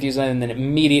going to confuse it, and then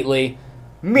immediately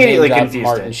confused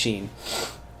Martin Sheen.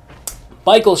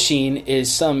 Michael Sheen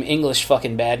is some English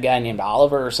fucking bad guy named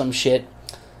Oliver or some shit.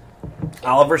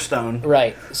 Oliver Stone.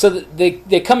 Right. So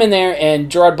they come in there,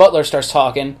 and Gerard Butler starts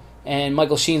talking, and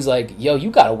Michael Sheen's like, yo, you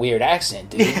got a weird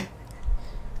accent, dude.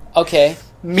 Okay.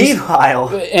 Meanwhile.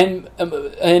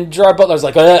 And Gerard Butler's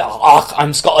like,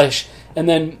 I'm Scottish. And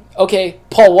then,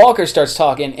 Paul Walker starts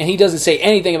talking, and he doesn't say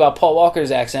anything about Paul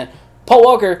Walker's accent. Paul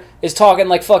Walker is talking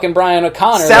like fucking Brian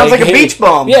O'Connor. Sounds like a beach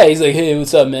bum. Yeah, he's like, hey,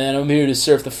 what's up, man? I'm here to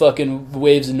surf the fucking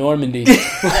waves of Normandy.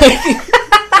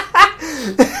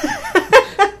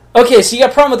 Okay, so you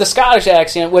got a problem with the Scottish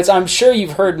accent, which I'm sure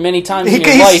you've heard many times in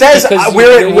your life. He says,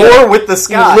 we're at war with the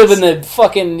Scots. You live in the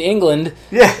fucking England.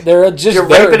 Yeah. You're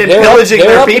raping and pillaging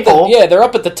their people. They're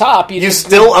up at the top. You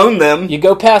still own them. You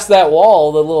go past that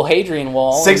wall, the little Hadrian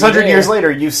Wall. 600 years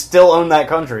later, you still own that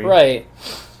country. Right.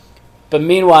 But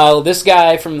meanwhile, this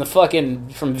guy from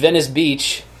Venice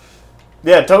Beach...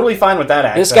 Yeah, totally fine with that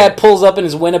accent. This guy pulls up in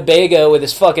his Winnebago with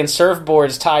his fucking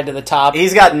surfboards tied to the top.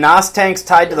 He's got NOS tanks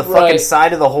tied to the fucking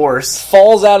side of the horse.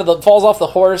 Falls off the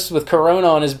horse with Corona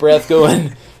on his breath,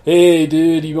 going, "Hey,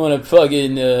 dude, you want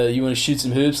to shoot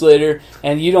some hoops later?"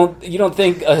 And you don't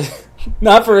think,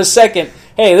 not for a second,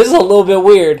 hey, this is a little bit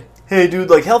weird. Hey, dude,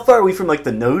 like, how far are we from like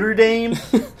the Notre Dame?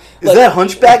 Is that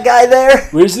Hunchback guy there?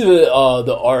 Where's the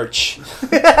arch?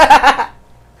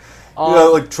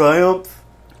 Like Triumph.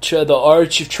 The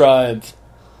Arch of Triumph.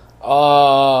 Yeah,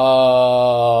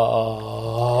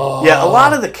 a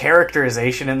lot of the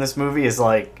characterization in this movie is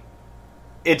like,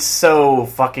 it's so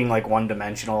fucking like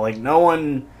one-dimensional. Like,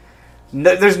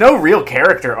 there's no real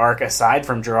character arc aside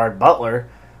from Gerard Butler,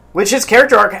 which his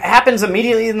character arc happens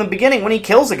immediately in the beginning when he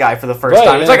kills a guy for the first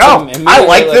time. It's like, I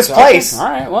like this place. All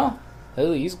right, well,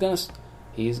 he's gonna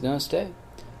stay.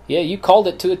 Yeah, you called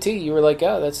it to a T. You were like,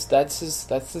 oh, that's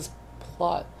his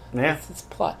plot. Yeah, it's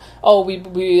plot. Oh,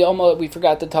 we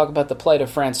forgot to talk about the plight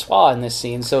of Francois in this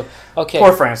scene. So,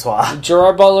 poor Francois.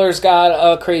 Gerard Butler's got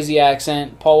a crazy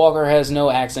accent. Paul Walker has no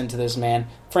accent to this man.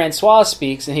 Francois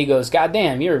speaks, and he goes, "God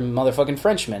damn, you're a motherfucking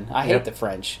Frenchman. I hate the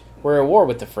French. We're at war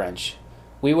with the French.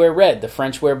 We wear red. The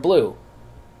French wear blue.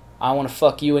 I want to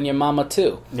fuck you and your mama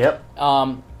too." Yep.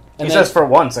 He says, "For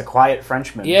once, a quiet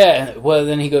Frenchman." Yeah. Well,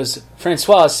 then he goes,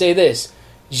 "Francois, say this: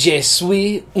 Je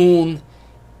suis un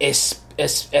esprit."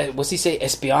 what's he say?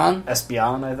 Espion?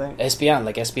 Espion, I think. Espion,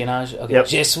 like espionage. Okay. Yep.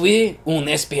 Je suis un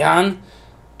espion.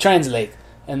 Translate.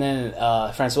 And then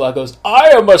Francois goes,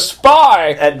 I am a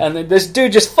spy! And then this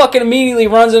dude just fucking immediately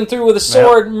runs him through with a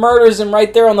sword, murders him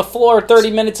right there on the floor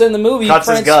 30 minutes in the movie. Cuts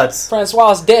his guts.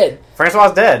 Francois is dead. Francois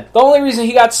is dead. The only reason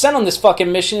he got sent on this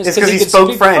fucking mission is because he could spoke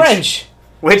speak French.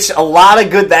 Which, a lot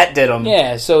of good that did him.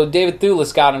 Yeah, so David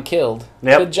Thewlis got him killed.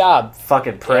 Yep. Good job.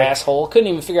 Fucking prick. Asshole. Couldn't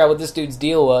even figure out what this dude's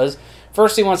deal was.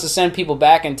 First he wants to send people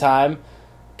back in time.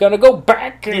 Gonna go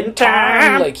back in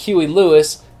time. Like Huey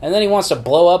Lewis. And then he wants to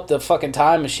blow up the fucking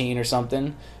time machine or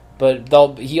something.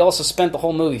 But he also spent the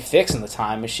whole movie fixing the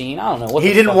time machine. I don't know what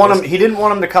he didn't want him. He didn't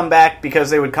want him to come back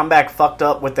because they would come back fucked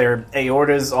up with their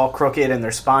aortas all crooked and their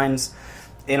spines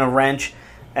in a wrench.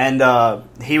 And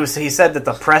he said that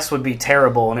the press would be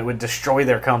terrible and it would destroy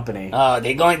their company. Oh,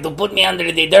 they're going to put me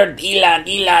under the dirt,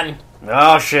 Elon.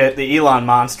 Oh shit, the Elon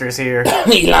monster's here.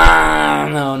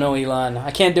 Elon! No, Elon.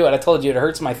 I can't do it. I told you, it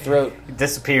hurts my throat. He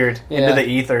disappeared into the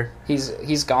ether.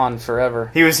 He's gone forever.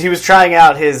 He was trying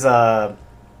out his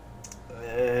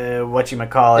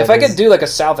whatchamacallit. If I could do like a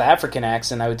South African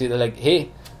accent, I would do like,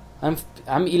 hey, I'm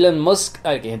Elon Musk.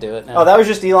 I can't do it. No. Oh, that was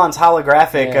just Elon's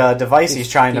holographic device he's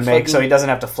trying to make, so he doesn't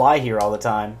have to fly here all the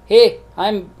time. Hey,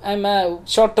 I'm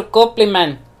Short Copley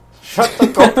man. Shut the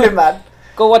Copley man.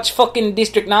 Go watch fucking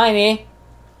District 9, eh?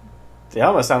 They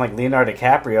almost sound like Leonardo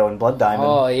DiCaprio in Blood Diamond.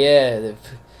 Oh, yeah.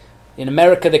 In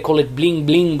America, they call it bling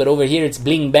bling, but over here, it's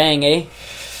bling bang, eh?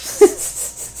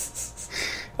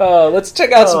 Let's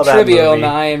check out some trivia on the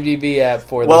IMDb app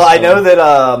for this. Well, I know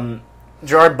that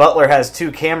Gerard Butler has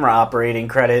 2 camera operating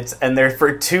credits, and they're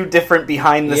for 2 different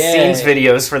behind-the-scenes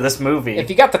videos for this movie. If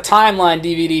you got the Timeline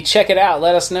DVD, check it out.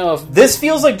 Let us know if this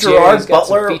feels like Gerard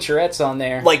Butler. Got some featurettes on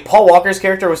there. Like Paul Walker's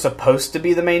character was supposed to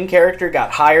be the main character, got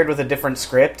hired with a different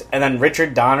script, and then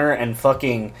Richard Donner and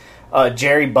fucking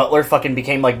Jerry Butler fucking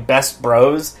became like best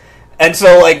bros, and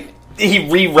so like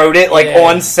he rewrote it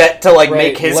on set to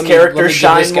make his character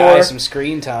shine give this more. Guy some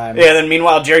screen time. Yeah. Then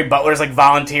meanwhile, Jerry Butler's like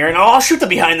volunteering. Oh, I'll shoot the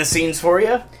behind the scenes for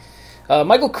you.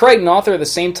 Michael Crichton, author of the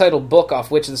same titled book off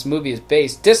which this movie is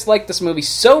based, disliked this movie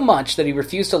so much that he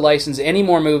refused to license any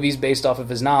more movies based off of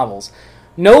his novels.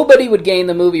 Nobody would gain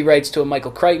the movie rights to a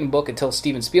Michael Crichton book until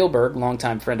Steven Spielberg,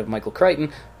 longtime friend of Michael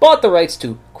Crichton, bought the rights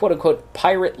to quote-unquote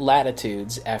pirate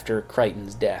latitudes after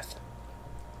Crichton's death.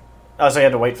 Oh, so you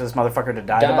had to wait for this motherfucker to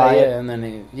die to buy it? And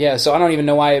then so I don't even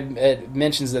know why it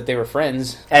mentions that they were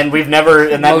friends. And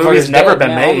that movie's never been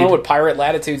made. I don't know what Pirate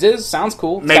Latitudes is. Sounds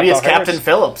cool. Maybe it's Captain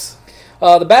Phillips.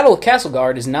 The Battle of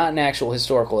Castleguard is not an actual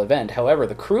historical event. However,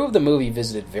 the crew of the movie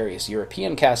visited various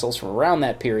European castles from around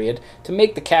that period to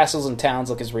make the castles and towns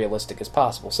look as realistic as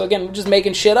possible. So again, we're just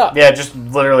making shit up. Yeah, just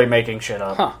literally making shit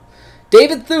up. Huh.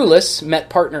 David Thewlis met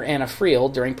partner Anna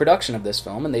Friel during production of this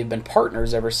film, and they've been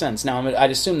partners ever since. Now,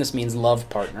 I'd assume this means love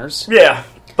partners. Yeah,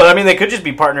 but I mean, they could just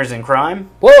be partners in crime.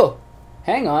 Whoa!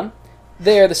 Hang on.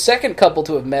 They are the second couple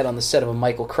to have met on the set of a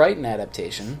Michael Crichton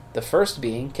adaptation. The first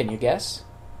being, can you guess?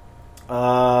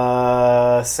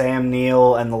 Sam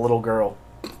Neill and the little girl.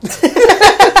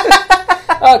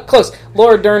 Close.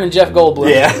 Laura Dern and Jeff Goldblum.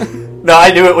 Yeah. No,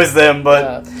 I knew it was them,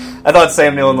 but I thought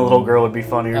Sam Neill and the little girl would be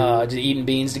funnier. Just eating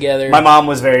beans together. My mom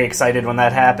was very excited when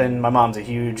that happened. My mom's a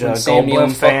huge Sam Neill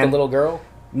Goldblum fan. Fucked the little girl?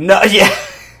 No, yeah.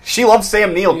 She loves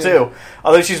Sam Neill, too.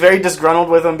 Although she's very disgruntled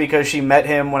with him because she met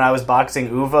him when I was boxing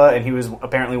Uva, and he was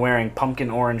apparently wearing pumpkin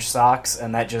orange socks,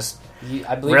 and that just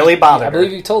really bothered her. I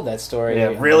believe you told that story.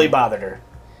 Yeah, really bothered her.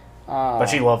 But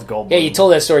she loves Goldblum. Yeah, you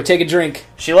told that story. Take a drink.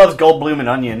 She loves Goldblum and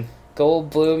onion.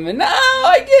 Goldblum and... No,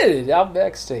 I get it.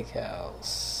 Outback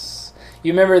Steakhouse.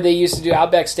 You remember they used to do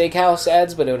Outback Steakhouse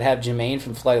ads, but it would have Jermaine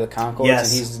from Flight of the Conchords, and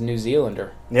he's a New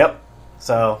Zealander. Yep.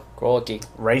 So... Quality.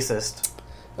 Racist.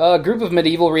 A group of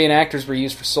medieval reenactors were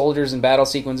used for soldiers and battle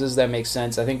sequences. That makes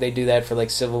sense. I think they do that for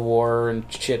like Civil War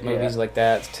and shit movies like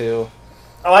that too.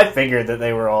 Oh, I figured that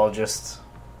they were all just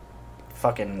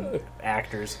fucking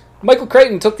actors. Michael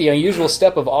Crichton took the unusual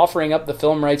step of offering up the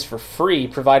film rights for free,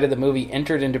 provided the movie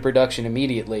entered into production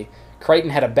immediately.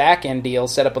 Crichton had a back-end deal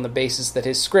set up on the basis that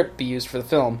his script be used for the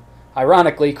film.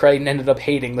 Ironically, Crichton ended up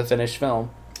hating the finished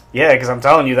film. Yeah, because I'm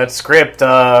telling you, that script, they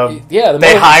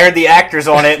hired the actors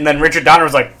on it, and then Richard Donner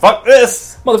was like, fuck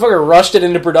this! Motherfucker rushed it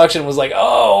into production and was like,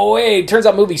 oh, wait, turns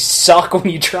out movies suck when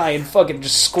you try and fucking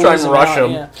just squeeze them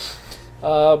out.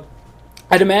 Yeah.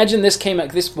 I'd imagine this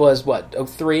was,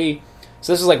 03?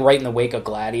 So this was like right in the wake of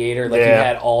Gladiator. Like you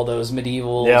had all those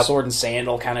medieval sword and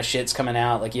sandal kind of shits coming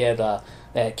out. Like you had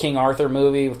that King Arthur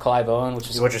movie with Clive Owen, which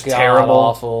is terrible.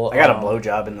 Awful. I got a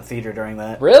blowjob in the theater during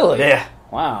that. Really? Yeah.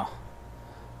 Wow.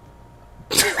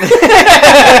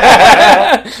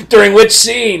 During which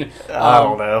scene? I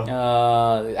don't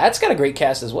know. That's got a great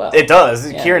cast as well. It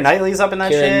does. Yeah. Keira Knightley's up in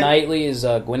that shit. Keira Knightley is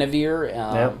Guinevere.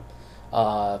 Yep.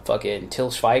 Fucking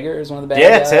Till Schweiger is one of the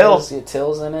bad guys. Till. Yeah,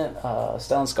 Till's in it.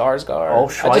 Stellan Skarsgård.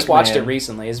 Oh, I just watched man. it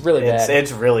recently. It's really bad.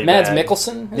 It's really Mads bad.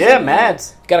 Mikkelsen. Yeah,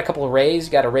 Mads. Got a couple of Rays.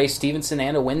 Got a Ray Stevenson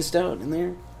and a Winstone in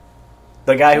there.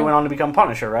 The guy who went on to become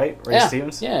Punisher, right? Ray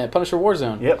Stevens? Yeah, Punisher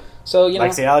Warzone. Yep. So, you know,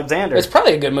 Lexi Alexander. it's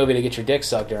probably a good movie to get your dick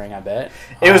sucked during, I bet.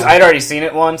 It was. I'd already seen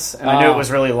it once, and I knew it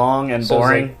was really long and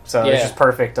boring, so it's just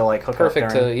perfect to like hook up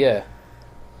during. Yeah.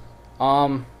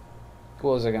 What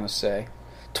was I gonna say?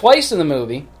 Twice in the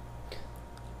movie,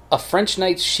 a French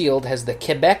knight's shield has the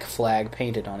Quebec flag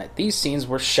painted on it. These scenes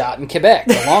were shot in Quebec,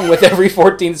 along with every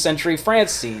 14th century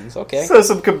France scenes. Okay. So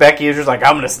some Quebecians are like,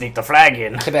 I'm gonna sneak the flag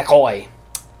in. Quebecois.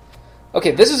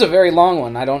 Okay, this is a very long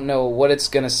one. I don't know what it's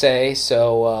going to say,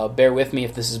 so bear with me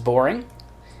if this is boring.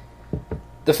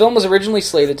 The film was originally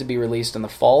slated to be released in the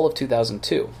fall of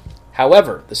 2002.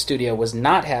 However, the studio was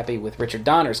not happy with Richard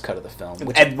Donner's cut of the film.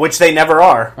 Which they never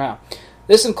are. Wow.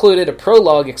 This included a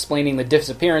prologue explaining the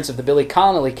disappearance of the Billy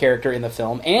Connolly character in the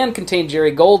film and contained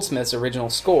Jerry Goldsmith's original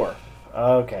score.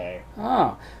 Okay.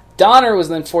 Oh. Donner was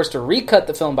then forced to recut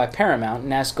the film by Paramount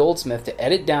and asked Goldsmith to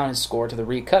edit down his score to the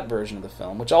recut version of the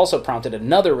film, which also prompted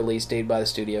another release date by the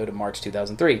studio to March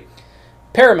 2003.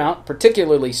 Paramount,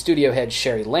 particularly studio head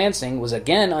Sherry Lansing, was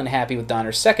again unhappy with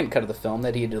Donner's second cut of the film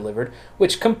that he had delivered,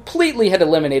 which completely had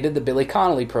eliminated the Billy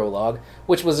Connolly prologue,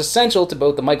 which was essential to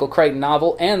both the Michael Crichton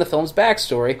novel and the film's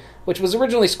backstory, which was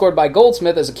originally scored by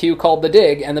Goldsmith as a cue called The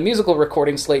Dig, and the musical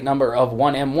recording slate number of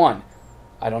 1M1.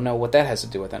 I don't know what that has to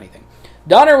do with anything.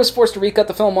 Donner was forced to recut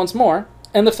the film once more,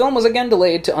 and the film was again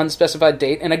delayed to unspecified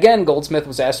date, and again Goldsmith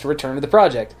was asked to return to the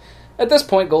project. At this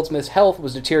point, Goldsmith's health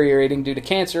was deteriorating due to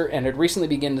cancer and had recently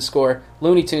begun to score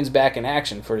Looney Tunes Back in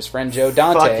Action for his friend Joe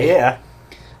Dante. Fuck yeah.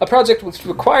 A project which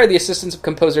required the assistance of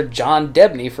composer John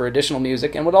Debney for additional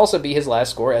music and would also be his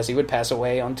last score as he would pass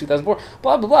away on 2004.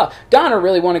 Blah, blah, blah. Donner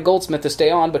really wanted Goldsmith to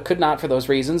stay on, but could not for those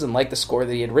reasons, and liked the score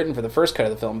that he had written for the first cut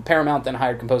of the film. Paramount then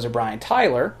hired composer Brian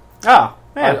Tyler, Oh,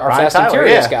 yeah, our Fast and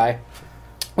Furious guy,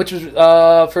 which was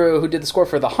who did the score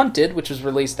for The Hunted, which was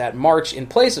released that March in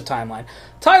place of Timeline.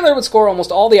 Tyler would score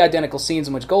almost all the identical scenes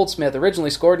in which Goldsmith originally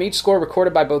scored, and each score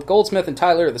recorded by both Goldsmith and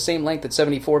Tyler at the same length at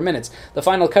 74 minutes. The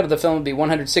final cut of the film would be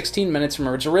 116 minutes from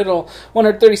original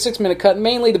 136-minute cut,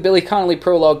 mainly the Billy Connolly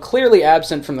prologue, clearly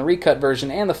absent from the recut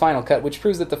version, and the final cut, which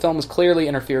proves that the film was clearly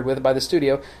interfered with by the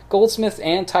studio. Goldsmith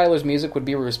and Tyler's music would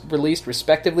be released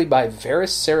respectively by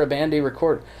Varus Sarabande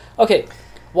Recorder. Okay,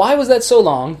 why was that so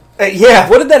long? Yeah.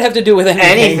 What did that have to do with anything?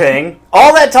 Anything.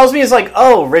 All that tells me is like,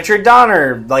 oh, Richard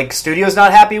Donner, like, studio's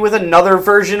not happy with another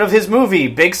version of his movie.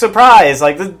 Big surprise.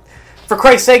 Like, for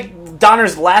Christ's sake,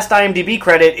 Donner's last IMDb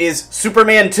credit is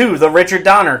Superman 2, the Richard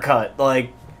Donner cut.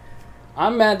 Like,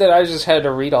 I'm mad that I just had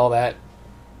to read all that.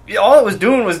 all it was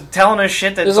doing was telling us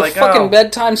shit that's like, a fucking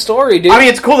bedtime story, dude. I mean,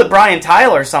 it's cool that Brian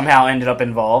Tyler somehow ended up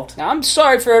involved. I'm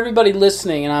sorry for everybody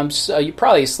listening, and you're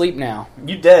probably asleep now.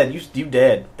 You dead. You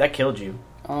dead. That killed you.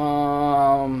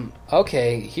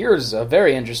 Okay, here's a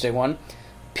very interesting one.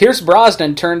 Pierce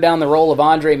Brosnan turned down the role of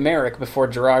Andre Merrick before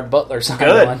Gerard Butler signed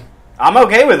on. I'm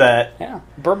okay with that. Yeah.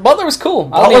 Butler was cool.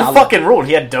 Butler fucking ruled.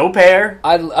 He had dope hair.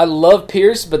 I love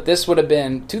Pierce, but this would have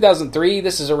been 2003.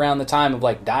 This is around the time of,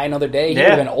 like, Die Another Day. He would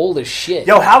have been old as shit.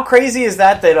 Yo, how crazy is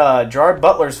that Gerard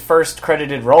Butler's first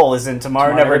credited role is in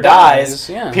Tomorrow Never Dies.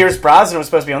 Yeah. Pierce Brosnan was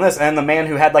supposed to be on this, and the man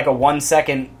who had, like, a 1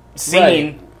 second scene...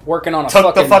 Right. Working on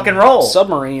the fucking role.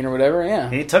 Submarine or whatever,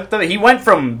 yeah. He went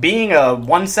from being a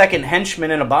 1 second henchman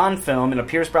in a Bond film, in a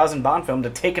Pierce Brosnan Bond film, to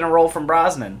taking a role from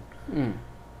Brosnan.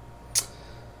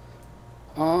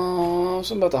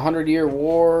 Something about the 100-Year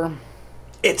War.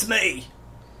 It's me.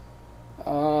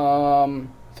 Film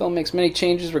makes many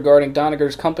changes regarding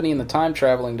Doniger's company and the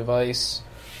time-traveling device.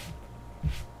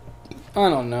 I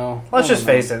don't know. Let's just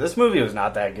face it, this movie was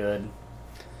not that good.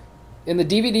 In the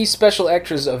DVD special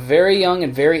extras, a very young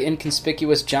and very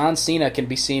inconspicuous John Cena can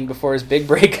be seen before his big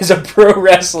break as a pro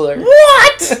wrestler.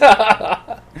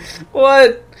 What?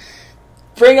 What?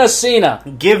 Bring us Cena.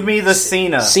 Give me the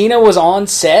Cena. Cena was on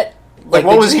set. Like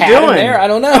what was he doing? There? I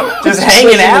don't know. Just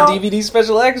hanging out? The DVD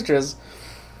special extras.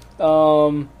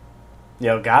 Yo,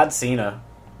 God Cena.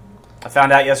 I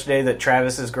found out yesterday that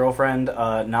Travis's girlfriend,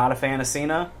 not a fan of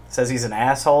Cena, says he's an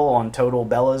asshole on Total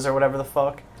Bellas or whatever the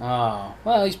fuck. Oh.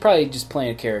 Well, he's probably just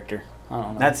playing a character. I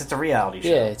don't know. It's a reality show.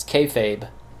 Yeah, it's kayfabe.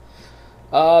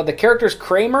 The characters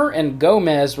Kramer and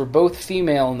Gomez were both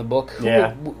female in the book.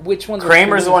 Which one's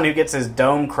Kramer's the one who gets his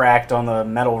dome cracked on the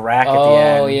metal rack at the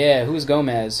end. Oh, yeah. Who's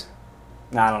Gomez?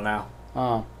 I don't know.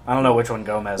 Oh. I don't know which one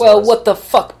Gomez Well, was. what the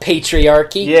fuck,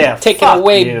 patriarchy? Yeah, taking fuck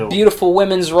away you. beautiful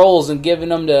women's roles and giving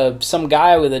them to some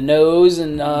guy with a nose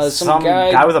and some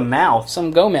guy with a mouth.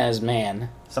 some Gomez man.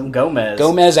 Some Gomez.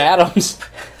 Gomez Adams.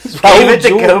 Gave it to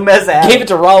Gomez Adams. Gave it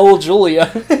to Raul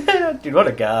Julia. Dude, what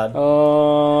a god.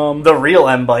 The real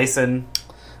M. Bison.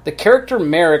 The character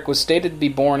Merrick was stated to be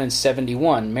born in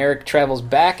 71. Merrick travels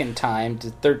back in time to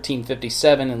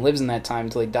 1357 and lives in that time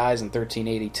until he dies in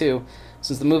 1382.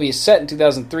 Since the movie is set in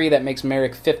 2003, that makes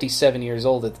Merrick 57 years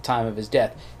old at the time of his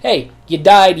death. Hey, you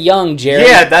died young, Jerry.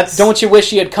 Yeah, that's... Don't you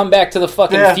wish you had come back to the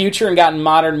fucking future and gotten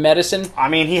modern medicine? I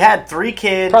mean, he had 3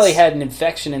 kids. Probably had an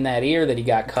infection in that ear that he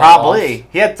got cut off. Probably.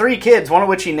 He had 3 kids, one of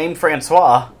which he named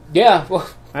Francois. Yeah, well...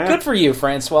 Good for you,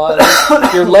 Francois.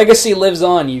 Your legacy lives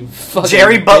on, you fucking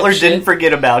Jerry Butler dipshit. didn't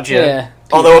forget about you. Yeah.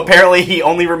 Although apparently he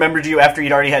only remembered you after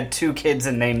he'd already had 2 kids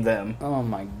and named them. Oh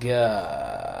my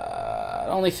god.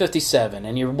 Only 57,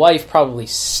 and your wife probably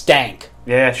stank.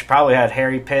 Yeah, she probably had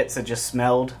hairy pits that just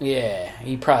smelled. Yeah,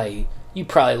 you probably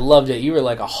loved it. You were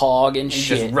like a hog and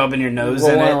shit. Just rubbing your nose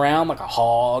in it. Rolling around like a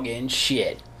hog and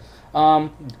shit.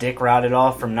 Dick rotted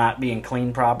off from not being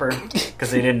clean proper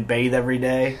because they didn't bathe every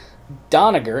day.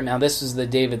 Doniger, now this is the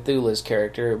David Thewlis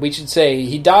character. We should say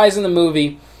he dies in the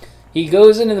movie. He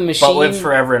goes into the machine. But lives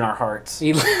forever in our hearts.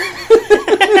 We'll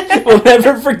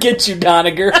never forget you,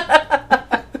 Doniger.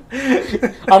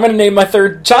 I'm going to name my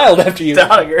 3rd child after you.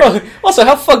 Doniger. Oh, also,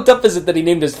 how fucked up is it that he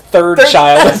named his 3rd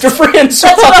child after Francois? That's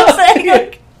what I'm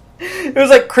saying. It was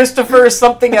like Christopher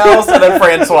something else and then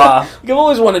Francois. I've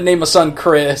always wanted to name a son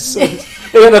Chris.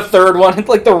 They had a 3rd one. It's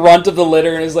like the runt of the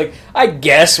litter, and it's like, I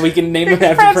guess we can name him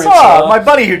after Francois. My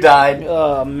buddy who died.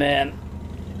 Oh, man.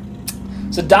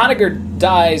 So Doniger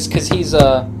dies because he's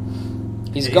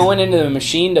going into the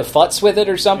machine to futz with it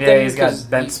or something. Yeah, he's got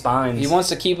bent spines. He wants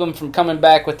to keep them from coming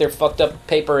back with their fucked up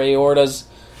paper aortas.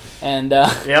 And,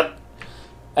 Yep.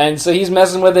 And so he's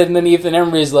messing with it, and then Ethan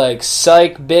Embry's like,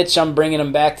 psych, bitch, I'm bringing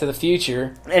him back to the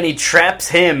future. And he traps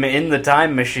him in the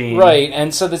time machine. Right,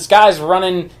 and so this guy's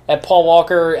running at Paul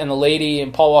Walker and the lady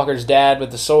and Paul Walker's dad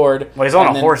with the sword. Well, he's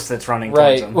on a horse that's running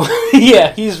towards him.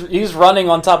 Yeah, he's running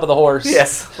on top of the horse.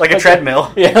 Yes, like a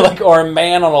treadmill. Or a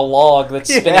man on a log that's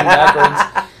spinning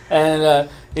backwards. And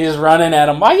he's running at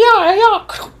him.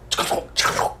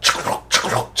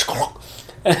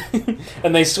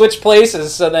 And they switch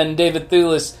places, so then David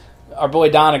Thewlis, our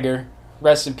boy Doniger,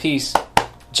 rest in peace,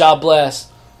 job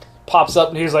bless, pops up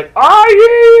and he's like,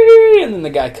 "Aye!" And then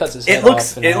the guy cuts his head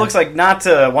off. It looks like, not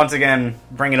to once again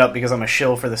bring it up because I'm a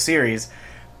shill for the series,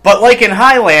 but like in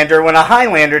Highlander, when a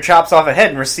Highlander chops off a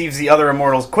head and receives the other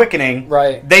immortal's quickening,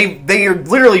 right? They are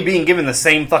literally being given the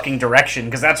same fucking direction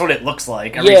because that's what it looks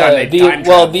like every time they time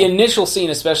travel. Well, the initial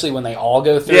scene, especially when they all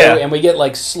go through, and we get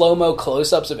like slow-mo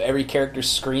close-ups of every character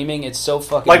screaming, it's so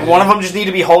fucking like good. One of them just need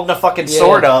to be holding a fucking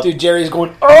sword up. Dude, Jerry's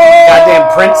going, "Oh!"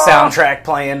 Goddamn Prince soundtrack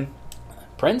playing.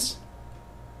 Prince?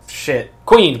 Shit.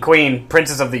 Queen.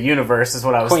 Princess of the Universe is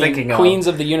what I was thinking of. Queens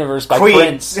of the Universe by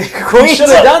Prince. Queen should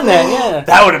have done that, yeah.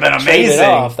 That would have been amazing. Trade it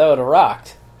off. That would have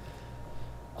rocked.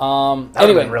 That would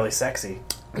have been really sexy.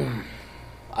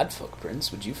 I'd fuck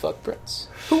Prince. Would you fuck Prince?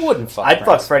 Who wouldn't fuck I'd Prince?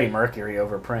 fuck Freddie Mercury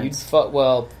over Prince. You'd fuck,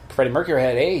 well, Freddie Mercury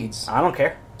had AIDS. I don't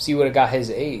care. So you would have got his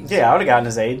AIDS. Yeah, I would have gotten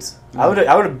his AIDS. I would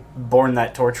have borne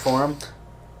that torch for him.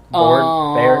 Bared?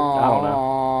 I don't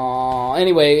know.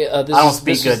 Anyway, I don't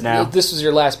speak good now. This was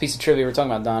your last piece of trivia. We're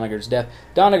talking about Doniger's death.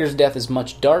 Doniger's death is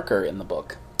much darker in the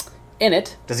book. In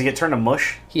it, does he get turned to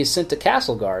mush? He is sent to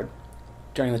Castleguard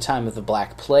during the time of the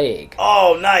Black Plague.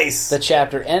 Oh, nice! The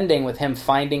chapter ending with him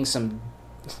finding some...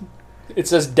 It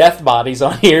says death bodies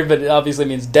on here, but it obviously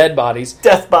means dead bodies.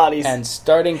 Death bodies. And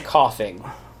starting coughing.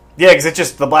 Yeah, because it's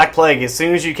just the Black Plague. As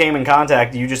soon as you came in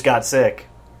contact, you just got sick.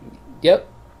 Yep.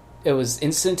 It was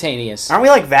instantaneous. Aren't we,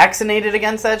 like, vaccinated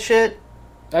against that shit?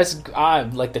 That's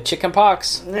like the chicken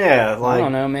pox? Yeah, like... I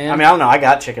don't know, man. I mean, I don't know. I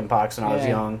got chicken pox when I was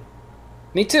young.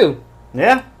 Me too.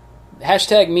 Yeah.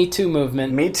 Hashtag Me Too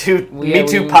movement. Me Too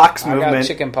pox movement. I got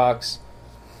chicken pox.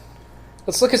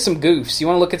 Let's look at some goofs. You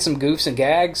want to look at some goofs and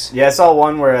gags? Yeah, I saw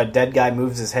one where a dead guy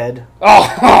moves his head.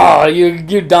 Oh,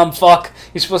 you dumb fuck.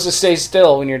 You're supposed to stay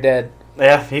still when you're dead.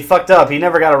 Yeah, he fucked up. He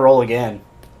never got a roll again.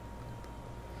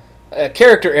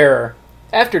 Character error.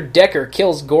 After Decker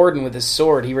kills Gordon with his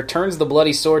sword, he returns the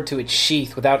bloody sword to its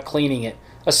sheath without cleaning it.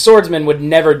 A swordsman would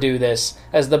never do this,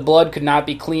 as the blood could not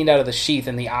be cleaned out of the sheath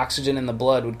and the oxygen in the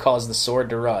blood would cause the sword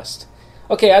to rust.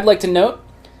 Okay, I'd like to note,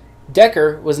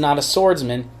 Decker was not a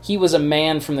swordsman. He was a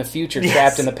man from the future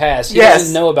trapped in the past. He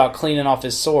doesn't know about cleaning off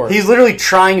his sword. He's literally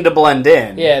trying to blend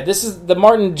in. Yeah, this is the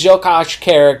Martin Jokosh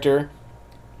character.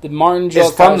 The Martin Jokosh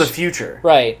is from the future.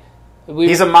 Right.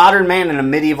 He's a modern man in a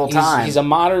medieval time. He's a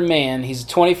modern man. He's a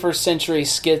 21st century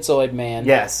schizoid man.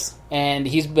 Yes. And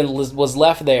was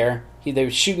left there. They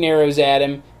were shooting arrows at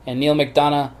him, and Neil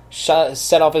McDonough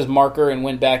set off his marker and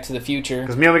went back to the future.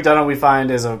 Because Neil McDonough, we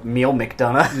find, is a Neil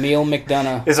McDonough. Neil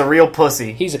McDonough. Is a real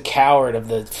pussy. He's a coward of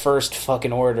the first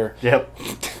fucking order. Yep.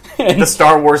 The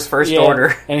Star Wars First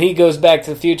Order. And he goes back to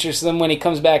the future, so then when he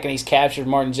comes back and he's captured,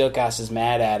 Martin Jokas is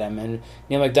mad at him, and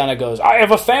Neil McDonough goes, I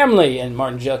have a family! And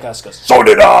Martin Jokas goes, so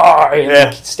did I!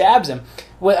 And he stabs him.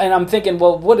 And I'm thinking,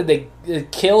 well, what, did they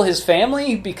kill his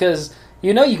family? Because...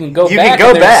 you can go back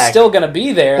and they're still going to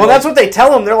be there. Well, that's what they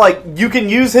tell him. They're like, you can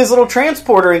use his little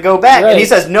transporter and go back. Right. And he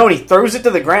says no, and he throws it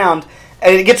to the ground,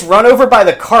 and it gets run over by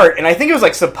the cart. And I think it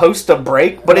was supposed to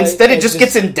break, but instead it just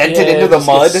gets indented into the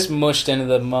mud. Gets smushed into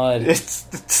the mud. It's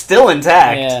still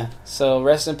intact. Yeah. So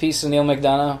rest in peace to Neil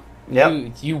McDonough.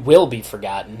 Yep. You will be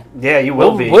forgotten. Yeah, you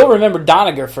will be. We'll remember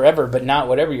Doniger forever, but not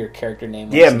whatever your character name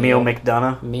was. Yeah, Neil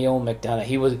McDonough. Neil McDonough.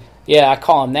 He was. Yeah, I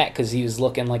call him that because he was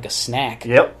looking like a snack.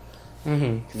 Yep.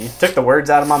 Mm-hmm. You took the words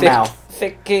out of my mouth.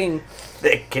 Thick King.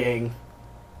 Thick King.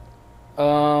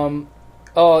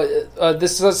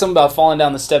 This says something about falling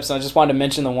down the steps, and I just wanted to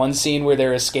mention the one scene where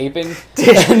they're escaping.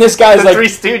 And this guy's like,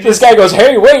 this guy goes,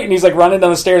 hey, wait, and he's like running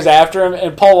down the stairs after him,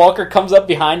 and Paul Walker comes up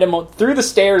behind him through the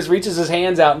stairs, reaches his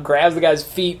hands out, and grabs the guy's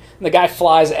feet, and the guy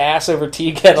flies ass over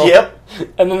tea kettle. Yep.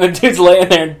 And then the dude's laying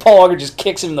there, and Paul Walker just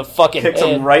kicks him in the fucking head. Kicks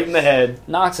him right in the head.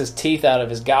 Knocks his teeth out of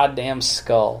his goddamn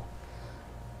skull.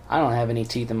 I don't have any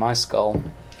teeth in my skull.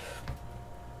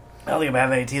 I don't think I'm going to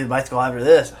have any teeth in my skull after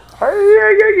this.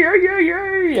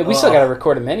 Yeah, we still got to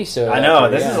record a mini-sode. I know.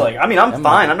 This is like... I mean, I'm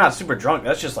fine. I'm not super drunk.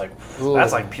 That's just like... Ooh,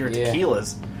 that's like pure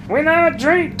tequilas. When I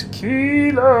drink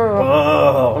tequila...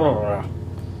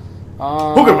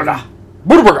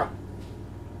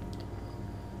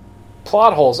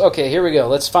 Plot holes. Okay, here we go.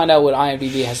 Let's find out what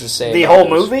IMDb has to say. The whole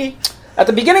movie? At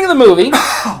the beginning of the movie...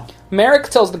 Merrick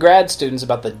tells the grad students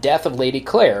about the death of Lady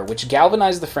Claire, which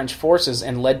galvanized the French forces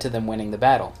and led to them winning the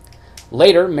battle.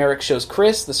 Later, Merrick shows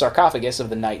Chris the sarcophagus of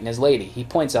the knight and his lady. He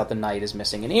points out the knight is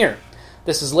missing an ear.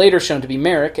 This is later shown to be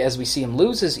Merrick, as we see him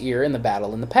lose his ear in the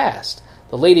battle in the past.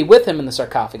 The lady with him in the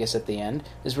sarcophagus at the end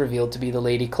is revealed to be the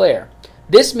Lady Claire.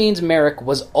 This means Merrick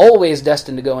was always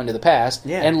destined to go into the past,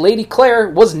 and Lady Claire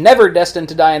was never destined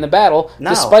to die in the battle,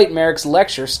 despite Merrick's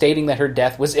lecture stating that her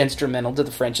death was instrumental to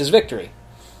the French's victory.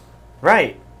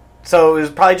 Right. So it was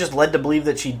probably just led to believe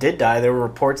that she did die. There were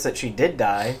reports that she did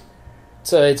die.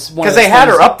 So it's one because they had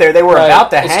her up there. They were about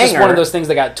to hang her. It's just one of those things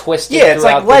that got twisted. Yeah, it's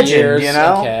like legend, years. You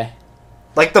know. Okay.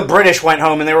 Like the British went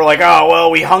home and they were like, "Oh well,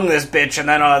 we hung this bitch," and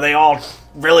then they all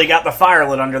really got the fire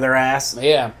lit under their ass.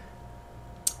 Yeah.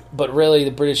 But really, the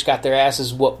British got their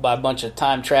asses whooped by a bunch of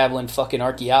time traveling fucking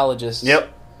archaeologists.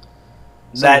 Yep.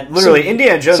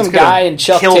 Indiana Jones some guy in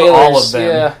Chuck killed Taylor's, all of them.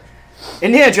 Yeah.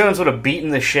 Indiana Jones would have beaten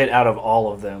the shit out of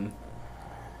all of them.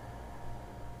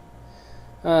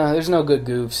 There's no good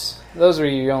goofs. Those are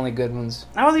your only good ones.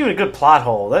 That wasn't even a good plot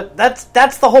hole. That's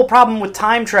the whole problem with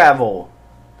time travel.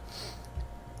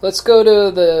 Let's go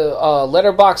to the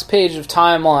Letterboxd page of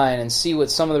Timeline and see what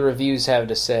some of the reviews have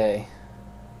to say.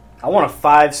 I want a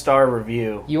 5-star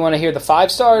review. You want to hear the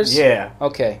 5 stars? Yeah.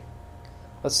 Okay.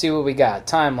 Let's see what we got.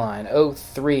 Timeline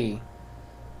 03.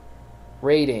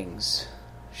 Ratings.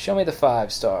 Show me the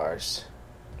 5 stars.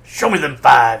 Show me them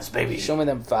 5s, baby. Show me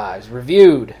them 5s.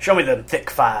 Reviewed. Show me them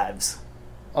thick 5s.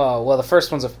 Oh, well, the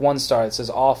first one's a 1 star. It says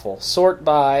awful. Sort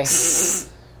by... he's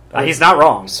not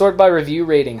wrong. Sort by review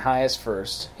rating, highest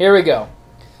first. Here we go.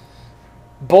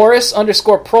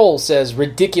 Boris_Prol says,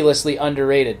 ridiculously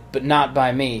underrated, but not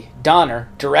by me. Donner,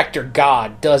 director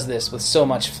god, does this with so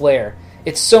much flair.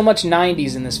 It's so much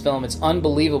 90s in this film, it's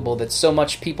unbelievable that so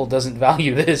much people doesn't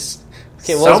value this.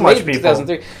 Okay, well, so much people.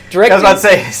 2003. I was about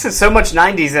to say, so much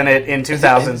 90s in it in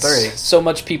 2003. So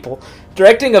much people.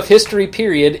 Directing of history,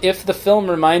 period, if the film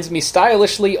reminds me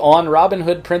stylishly on Robin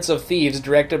Hood, Prince of Thieves,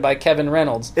 directed by Kevin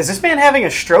Reynolds. Is this man having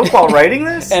a stroke while writing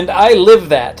this? And I live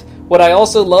that. What I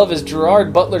also love is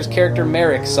Gerard Butler's character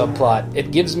Merrick subplot.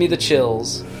 It gives me the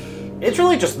chills. It's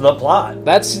really just the plot.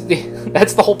 That's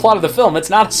the whole plot of the film. It's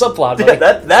not a subplot. Yeah,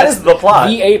 that is the plot.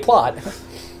 The plot.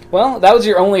 Well, that was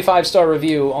your only 5-star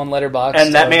review on Letterboxd.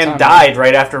 And that man died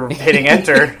right after hitting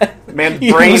enter. Man,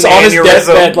 he brain was on his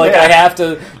deathbed. Like, yeah. I have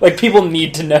to. Like, people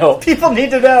need to know. People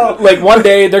need to know. Like, one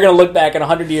day they're going to look back in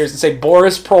 100 years and say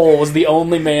Boris Prol was the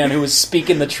only man who was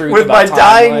speaking the truth with about my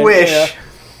dying wish. Yeah.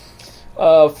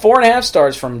 4.5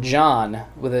 stars from John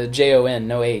with a Jon,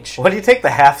 no H. What do you take the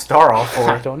half star off for?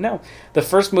 I don't know. The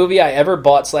first movie I ever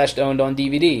bought/owned on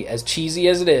DVD. As cheesy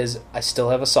as it is, I still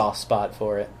have a soft spot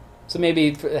for it. So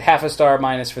maybe half a star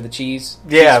minus for the cheese.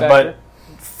 Yeah, cheese but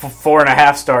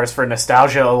 4.5 stars for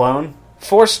nostalgia alone.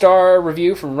 4-star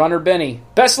review from Runner Benny.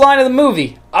 Best line of the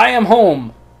movie, I am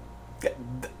home. Okay.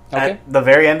 At the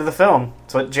very end of the film.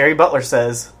 That's what Jerry Butler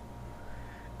says.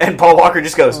 And Paul Walker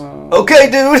just goes,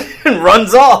 okay, dude, and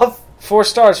runs off. 4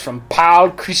 stars from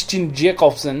Paul Christian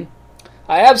Jacobson.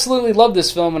 I absolutely loved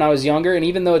this film when I was younger, and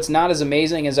even though it's not as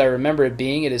amazing as I remember it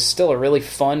being, it is still a really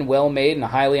fun, well-made, and a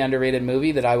highly underrated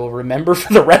movie that I will remember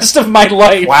for the rest of my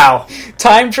life. Wow.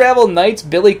 Time travel, knights,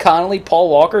 Billy Connolly, Paul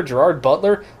Walker, Gerard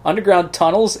Butler, underground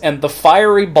tunnels, and the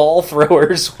fiery ball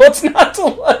throwers. What's not to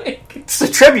like? It's the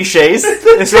trebuchets.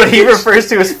 It's what he refers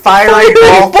to as fiery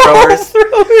ball throwers.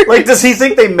 Like, does he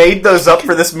think they made those up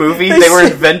for this movie? They were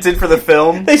invented for the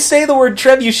film? They say the word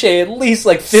trebuchet at least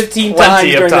like 15 Plenty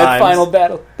times of during that times. final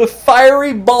battle. The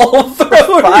fiery ball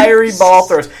throwers. Fiery ball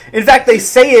throwers. In fact, they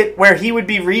say it where he would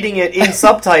be reading it in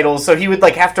subtitles, so he would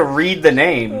like have to read the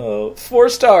name. 4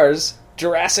 stars.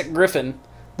 Jurassic Griffin.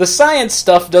 The science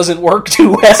stuff doesn't work too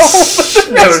well, but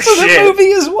the rest of the movie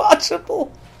is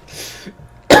watchable.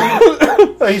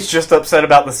 He's just upset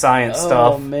about the science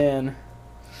stuff. Oh, man.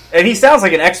 And he sounds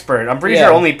like an expert. I'm pretty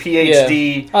sure only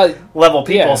PhD level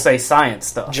people say science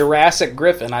stuff. Jurassic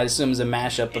Griffin, I assume, is a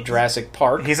mashup of Jurassic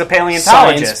Park. He's a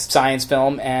paleontologist. Science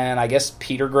film, and I guess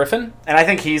Peter Griffin. And I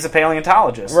think he's a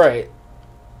paleontologist. Right.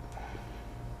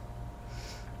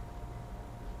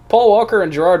 Paul Walker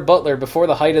and Gerard Butler before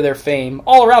the height of their fame.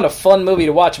 All around a fun movie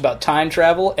to watch about time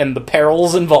travel and the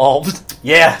perils involved.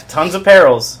 Yeah, tons of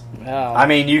perils. Wow. I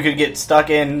mean, you could get stuck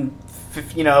in,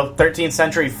 13th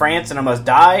century France and almost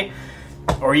die,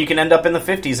 or you can end up in the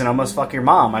 50s and almost fuck your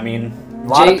mom. I mean, a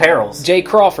lot of perils. Jay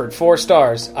Crawford, 4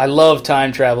 stars. I love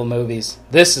time travel movies.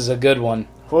 This is a good one.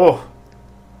 Whew.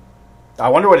 I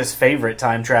wonder what his favorite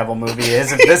time travel movie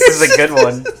is, if this is a good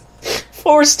one.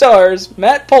 4 stars.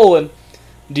 Matt Poland.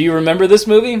 Do you remember this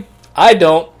movie? I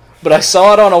don't, but I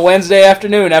saw it on a Wednesday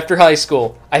afternoon after high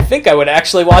school. I think I would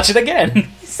actually watch it again.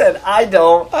 He said, I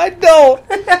don't. I don't.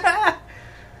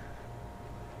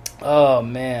 Oh,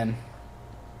 man.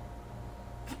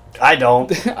 I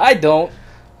don't. I don't.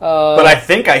 But I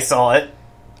think I saw it.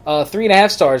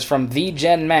 3.5 stars from The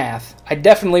Gen Math. I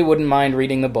definitely wouldn't mind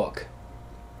reading the book.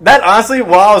 That, honestly,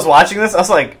 while I was watching this, I was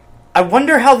like, I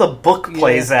wonder how the book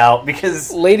plays out,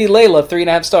 because... Lady Layla,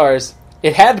 3.5 stars.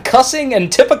 It had cussing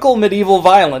and typical medieval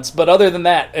violence, but other than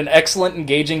that, an excellent,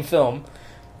 engaging film.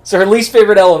 So her least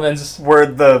favorite elements were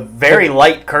the very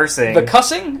light cursing. The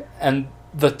cussing and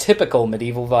the typical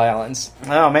medieval violence.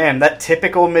 Oh man, that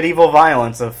typical medieval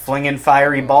violence of flinging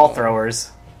fiery ball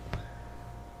throwers.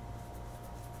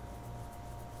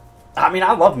 I mean,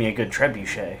 I love me a good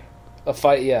trebuchet. A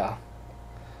fight, yeah.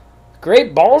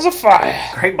 Great balls of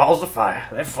fire. Great balls of fire.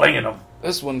 They're flinging them.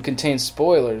 This one contains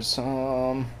spoilers.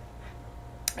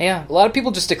 Yeah, a lot of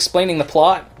people just explaining the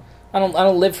plot. I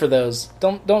don't live for those.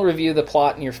 Don't review the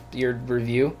plot in your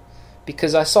review,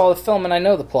 because I saw the film and I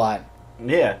know the plot.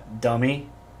 Yeah, dummy.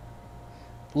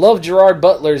 Love Gerard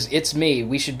Butler's It's Me.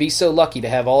 We should be so lucky to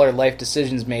have all our life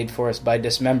decisions made for us by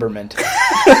dismemberment.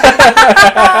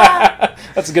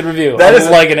 That's a good review.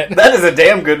 I'm liking it. That is a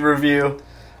damn good review.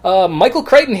 Michael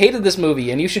Crichton hated this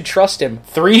movie, and you should trust him.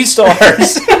 3 stars.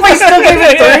 I still gave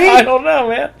it 3? I don't know,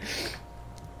 man.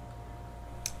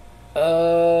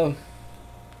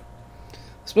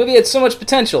 This movie had so much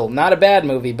potential. Not a bad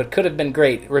movie, but could have been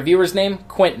great. Reviewer's name?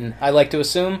 Quentin. I like to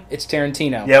assume it's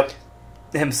Tarantino. Yep.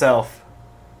 Himself.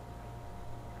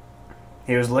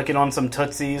 He was licking on some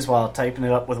Tootsies while typing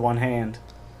it up with one hand.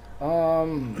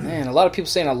 Man, a lot of people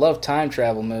saying I love time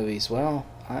travel movies. Well,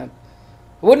 I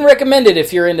wouldn't recommend it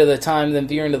if you're into the time,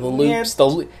 if you're into the loops,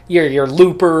 your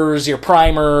loopers, your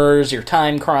primers, your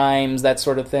time crimes, that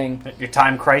sort of thing. Your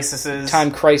time crises.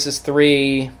 Time Crisis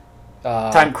 3.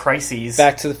 Time Crises.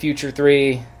 Back to the Future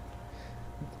 3.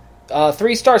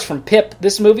 3 stars from Pip.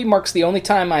 This movie marks the only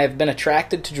time I have been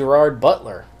attracted to Gerard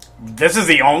Butler. This is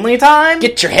the only time?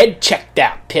 Get your head checked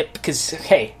out, Pip, because,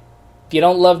 hey, if you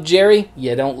don't love Jerry,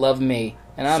 you don't love me.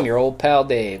 And I'm your old pal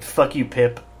Dave. Fuck you,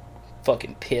 Pip.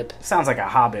 Fucking Pip. Sounds like a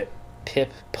hobbit.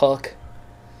 Pip, Puck.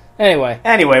 Anyway,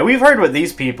 we've heard what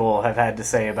these people have had to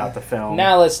say about the film.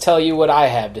 Now let's tell you what I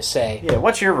have to say. Yeah,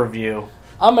 what's your review?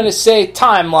 I'm going to say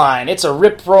Timeline. It's a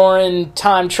rip-roaring,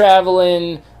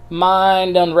 time-traveling,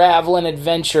 mind-unraveling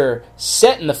adventure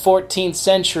set in the 14th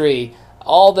century.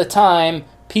 All the time,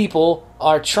 people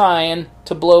are trying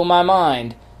to blow my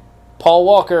mind. Paul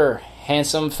Walker,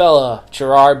 handsome fella.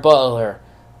 Gerard Butler.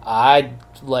 I'd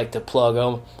like to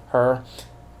plug her.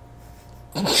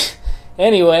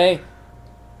 Anyway,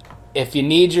 if you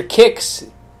need your kicks,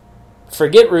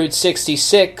 forget Route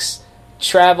 66.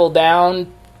 Travel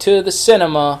down to the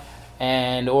cinema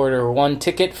and order 1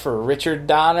 ticket for Richard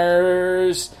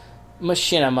Donner's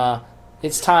Machinima.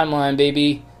 It's Timeline,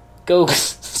 baby. Go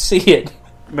see it.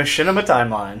 Machinima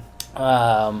Timeline.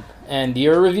 And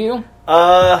your review?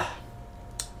 Would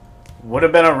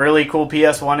have been a really cool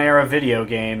PS1 era video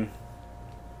game.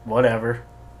 Whatever.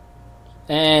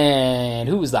 And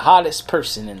who was the hottest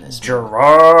person in this?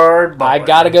 Gerard Butler. I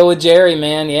gotta go with Jerry,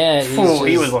 man. Yeah,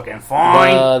 he was looking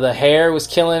fine. The hair was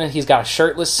killing it. He's got a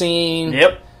shirtless scene.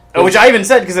 Yep. Which I even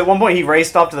said, because at one point he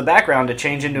raced off to the background to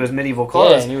change into his medieval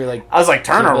clothes. Yeah, and you were like... I was like,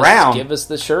 turn around. Give us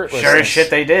the shirtless. Sure as shit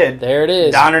they did. There it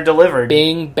is. Donner delivered.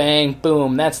 Bing, bang,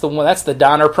 boom. That's the one. That's the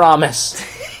Donner promise.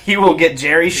 He will get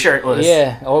Jerry shirtless.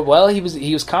 Yeah. Oh, well, he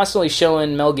was constantly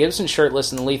showing Mel Gibson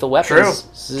shirtless in Lethal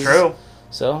Weapons. True.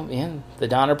 So, yeah, the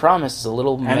Donner promise is a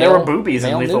little and there were boobies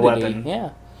in Lethal Weapon.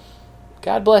 Yeah.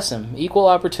 God bless him. Equal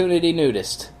opportunity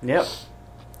nudist. Yep.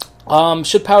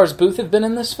 Should Powers Booth have been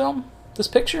in this film? This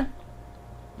picture?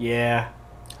 Yeah.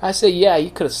 I say, yeah,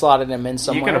 you could have slotted him in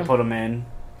somewhere. You could have put him in.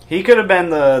 He could have been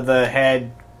the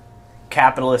head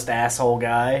capitalist asshole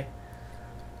guy.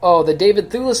 Oh, the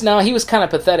David Thewlis? No, he was kind of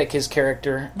pathetic, his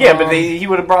character. Yeah, but he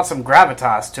would have brought some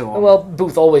gravitas to him. Well,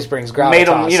 Booth always brings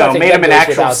gravitas. Made him an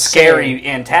actual scary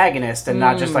antagonist and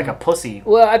not just like a pussy.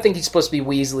 Well, I think he's supposed to be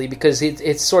Weasley because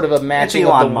it's sort of a matching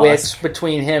of the wits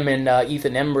between him and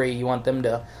Ethan Embry. You want them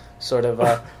to sort of...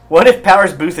 What if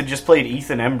Powers Booth had just played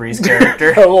Ethan Embry's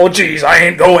character? Oh, jeez, I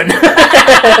ain't going.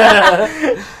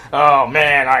 Oh,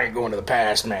 man, I ain't going to the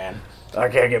past, man. I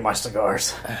can't get my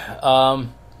cigars.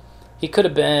 He could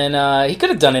have been. He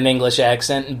could have done an English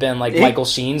accent and been like Michael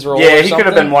Sheen's role. Yeah, he could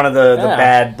have been one of the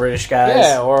bad British guys.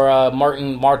 Yeah, or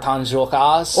Martin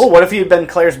Jokas. Oh, what if he had been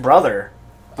Claire's brother,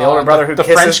 the older brother who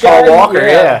kisses French Paul guy? Walker?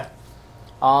 Yeah.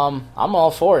 I'm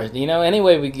all for it.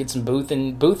 Anyway, we get some Booth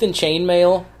and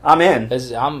Chainmail. I'm in.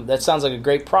 That sounds like a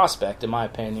great prospect, in my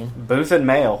opinion. Booth and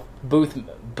mail. Booth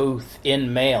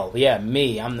in mail. Yeah,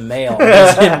 me. I'm the mail.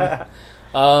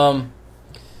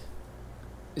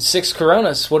 6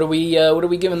 Coronas. What are we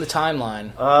giving the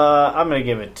timeline? I'm gonna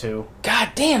give it 2. God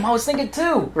damn, I was thinking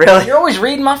 2. Really? You're always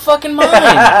reading my fucking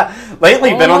mind.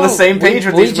 Lately, been on the same page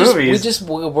with these movies.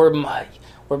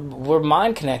 We're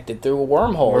mind connected through a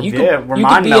wormhole. We're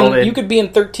mind melded. You could be in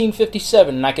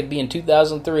 1357, and I could be in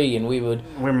 2003, and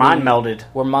we're mind melded.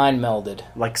 We're mind melded,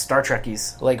 like Star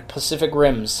Trekkies, like Pacific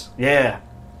Rims. Yeah,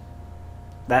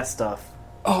 that stuff.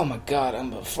 Oh my god,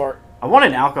 I'm a fart. I want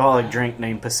an alcoholic drink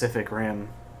named Pacific Rim.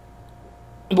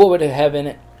 What would it have in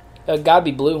it? Gotta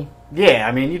be blue. Yeah,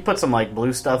 I mean, you'd put some like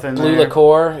blue stuff in there. Blue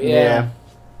liqueur, yeah.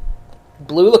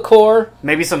 Blue liqueur.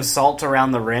 Maybe some salt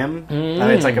around the rim.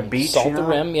 It's like a beach. Salt the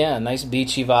rim, yeah. Nice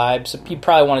beachy vibe. So you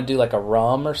probably want to do like a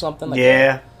rum or something like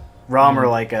that. Rum or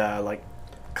like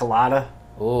colada.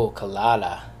 Oh,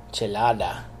 colada.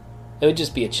 Chelada. It would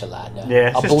just be a chelada.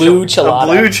 Yeah. A blue chelada. A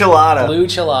blue chelada. Blue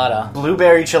chelada.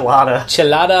 Blueberry chelada.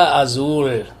 Chelada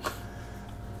azul.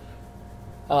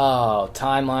 Oh,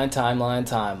 timeline.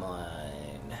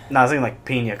 No, I was thinking like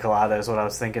pina colada is what I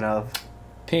was thinking of.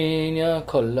 Pina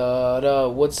colada.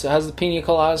 How's the pina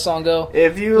colada song go?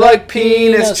 If you like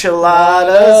penis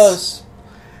cheladas,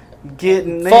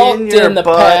 getting fucked in the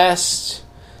butt, past,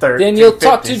 then you'll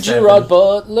talk to Gerard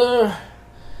Butler,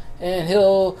 and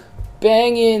he'll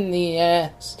bang in the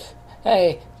ass.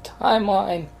 Hey,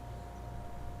 timeline.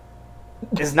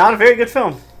 It's not a very good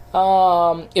film.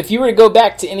 If you were to go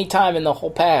back to any time in the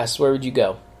whole past, where would you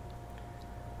go?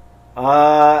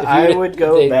 I would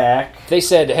go back. If they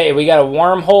said, hey, we got a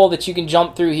wormhole that you can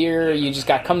jump through here. You just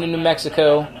got to come to New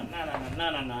Mexico. He's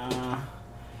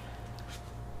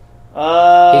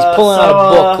pulling out a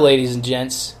book, ladies and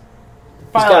gents.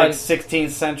 Probably like 16th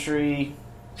century.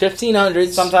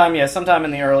 1500s. Sometime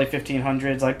in the early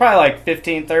 1500s. Probably like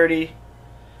 1530.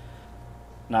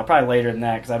 No, probably later than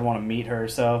that because I'd want to meet her.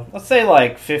 So let's say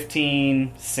like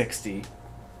 1560.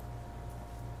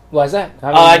 Why is that?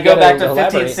 I'd go back to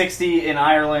 1560 in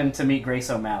Ireland to meet Grace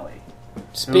O'Malley.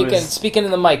 Speaking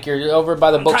in the mic, you're over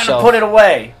by the bookshelf. I'm trying to put it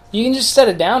away. You can just set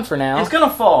it down for now. It's gonna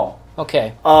fall.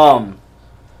 Okay.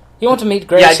 You want to meet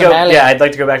Grace O'Malley? Yeah, I'd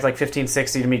like to go back to like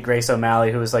 1560 to meet Grace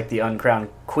O'Malley, who was like the uncrowned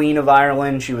Queen of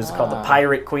Ireland. She was called the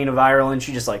Pirate Queen of Ireland.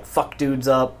 She just like fucked dudes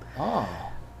up. Oh.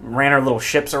 Ran her little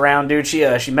ships around, dude.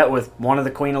 She met with one of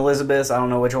the Queen Elizabeths. I don't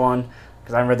know which one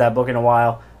because I haven't read that book in a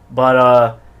while.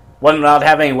 But wasn't allowed to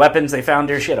have any weapons. They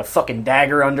found her. She had a fucking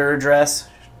dagger under her dress.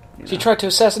 She tried to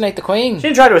assassinate the Queen. She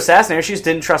didn't try to assassinate her. She just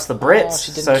didn't trust the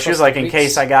Brits. She was like, in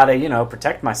case I gotta,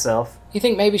 protect myself. You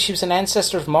think maybe she was an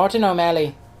ancestor of Martin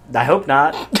O'Malley? I hope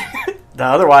not.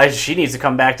 Otherwise, she needs to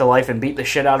come back to life and beat the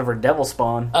shit out of her devil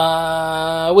spawn.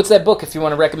 What's that book if you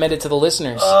want to recommend it to the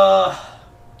listeners?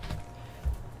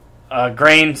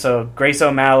 Grain, so Grace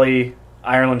O'Malley,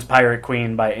 Ireland's Pirate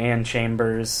Queen by Anne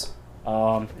Chambers.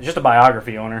 It's just a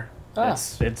biography on her. Ah.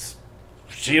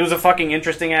 She was a fucking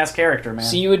interesting ass character, man.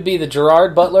 So you would be the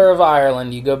Gerard Butler of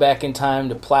Ireland. You go back in time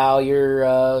to plow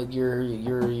your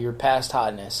past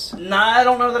hotness. Nah, I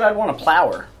don't know that I'd want to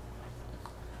plow her.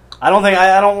 I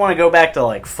don't want to go back to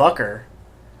like fuck her.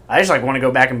 I just like want to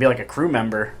go back and be like a crew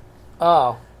member.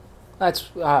 Oh, that's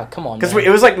come on. Because it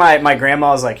was like my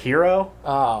grandma's like hero.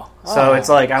 So it's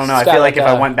like I don't know. I feel like if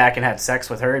I went back and had sex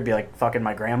with her, it'd be like fucking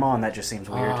my grandma, and that just seems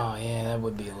weird. Oh yeah, that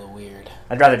would be a little weird.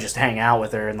 I'd rather just hang out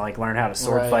with her and like learn how to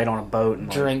sword fight on a boat and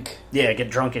drink. Like, yeah, get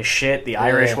drunk as shit the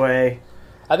Irish way.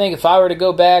 I think if I were to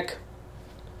go back,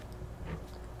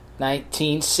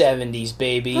 1970s,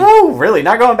 baby. Oh, really?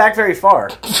 Not going back very far.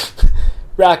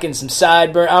 Rocking some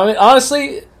sideburn. I mean,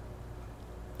 honestly,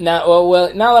 now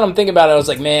that I'm thinking about it, I was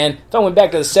like, man, if I went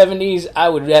back to the 70s, I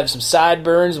would have some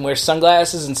sideburns and wear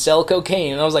sunglasses and sell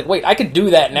cocaine. And I was like, wait, I could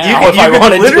do that now if I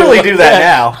wanted to. Literally do that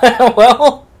now.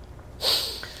 Well,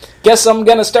 guess I'm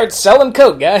gonna start selling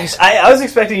coke, guys. I was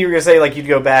expecting you were gonna say like you'd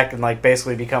go back and like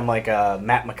basically become like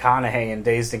Matt McConaughey in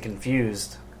Dazed and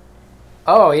Confused.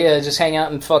 Oh yeah, just hang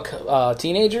out and fuck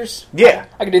teenagers. Yeah,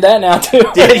 I could do that now too.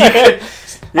 Yeah, you could.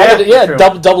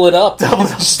 Double it up.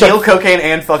 Steal cocaine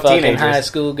and fuck teenagers. High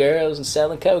school girls and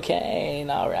selling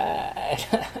cocaine. All right.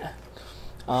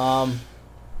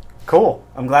 Cool.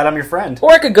 I'm glad I'm your friend.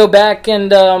 Or I could go back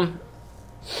and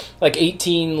late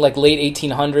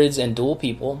 1800s and duel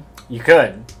people. You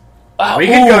could. We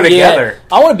could go together.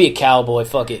 Yeah. I want to be a cowboy.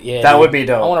 Fuck it, yeah. That would be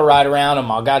dope. I want to ride around on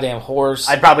my goddamn horse.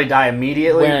 I'd probably die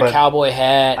immediately. Wearing a cowboy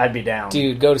hat. I'd be down.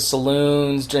 Dude, go to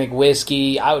saloons, drink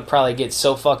whiskey. I would probably get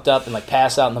so fucked up and like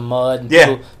pass out in the mud.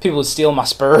 And people would steal my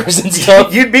spurs and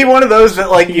stuff. You'd be one of those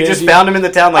that like you just found him in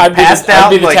the town, like passed out. I'd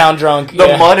be the like, town drunk.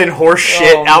 The mud and horse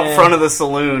shit out front of the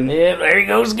saloon. Yeah, there he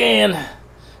goes again.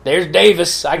 There's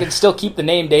Davis. I could still keep the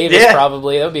name Davis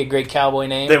probably. That would be a great cowboy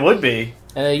name. It would be.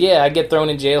 I'd get thrown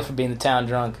in jail for being the town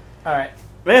drunk. All right.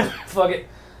 Yeah. Fuck it.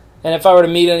 And if I were to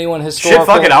meet anyone historical... Shit,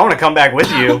 fuck it. I want to come back with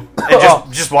you.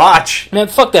 And just watch. Man,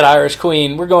 fuck that Irish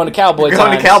queen. We're going to cowboy times.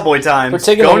 Going to cowboy times. We're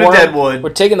taking going to Deadwood.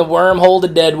 We're taking the wormhole to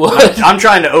Deadwood. I'm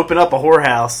trying to open up a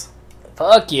whorehouse.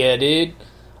 Fuck yeah, dude.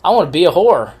 I want to be a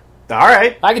whore. All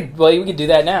right. We could do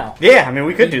that now. Yeah, I mean,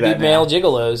 we could do that now. Male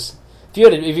gigolos.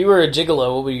 If you were a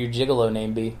gigolo, what would your gigolo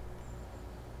name be?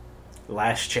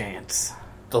 Last Chance.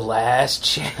 The Last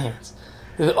Chance.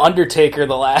 Undertaker,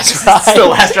 the last ride. The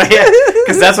last ride, yeah.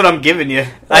 Because that's what I'm giving you.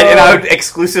 And I would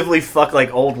exclusively fuck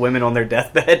like old women on their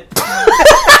deathbed. That's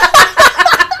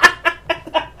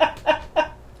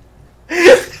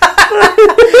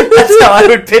how I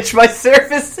would pitch my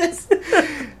services.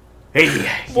 Hey,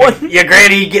 your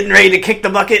granny getting ready to kick the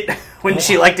bucket? Wouldn't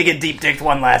she like to get deep dicked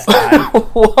one last time?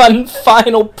 One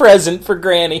final present for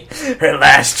Granny. Her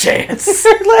last chance.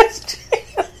 Her last chance.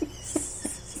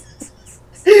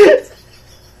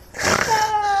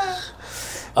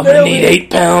 I'm gonna need 8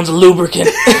 pounds of lubricant.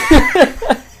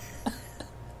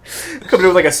 Coming in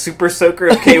with like a super soaker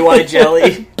of KY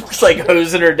jelly. Just like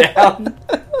hosing her down.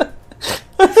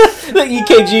 The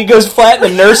EKG goes flat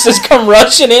and the nurses come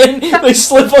rushing in. They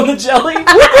slip on the jelly.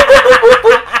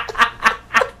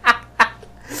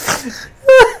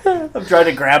 I'm trying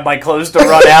to grab my clothes to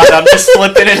run out. I'm just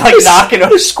slipping and like knocking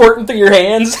them. Squirting through your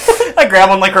hands. I grab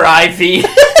on like her IV.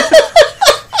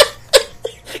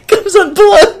 Comes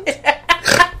unplugged.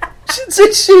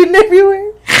 She's shooting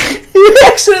everywhere. You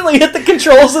accidentally hit the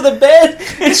controls of the bed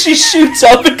and she shoots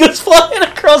up and goes flying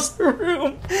across the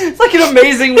room. It's like an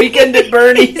amazing weekend at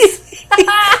Bernie's.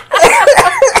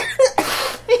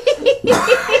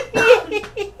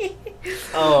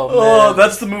 Oh, man.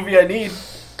 That's the movie I need.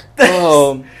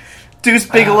 Oh. Deuce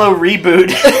Bigelow reboot.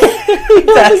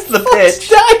 That's the pitch.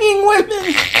 Dying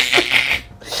women.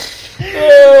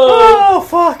 Oh,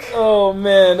 fuck. Oh,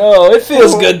 man. Oh, it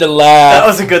feels good to laugh. That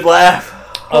was a good laugh.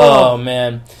 Oh,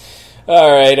 man.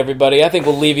 All right, everybody. I think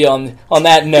we'll leave you on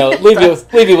that note. Leave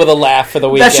you with a laugh for the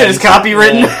weekend. That shit is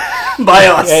copywritten by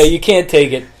us. Yeah, you can't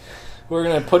take it. We're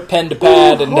going to put pen to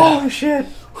pad. Oh, shit.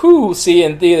 See you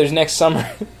in theaters next summer.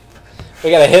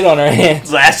 We got a hit on our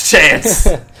hands. Last chance.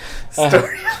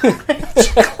 Story.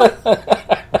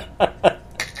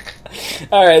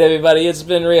 All right, everybody. It's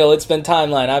been real. It's been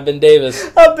Timeline. I've been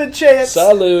Davis. I've been Chance.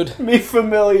 Salud. Mi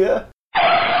familia.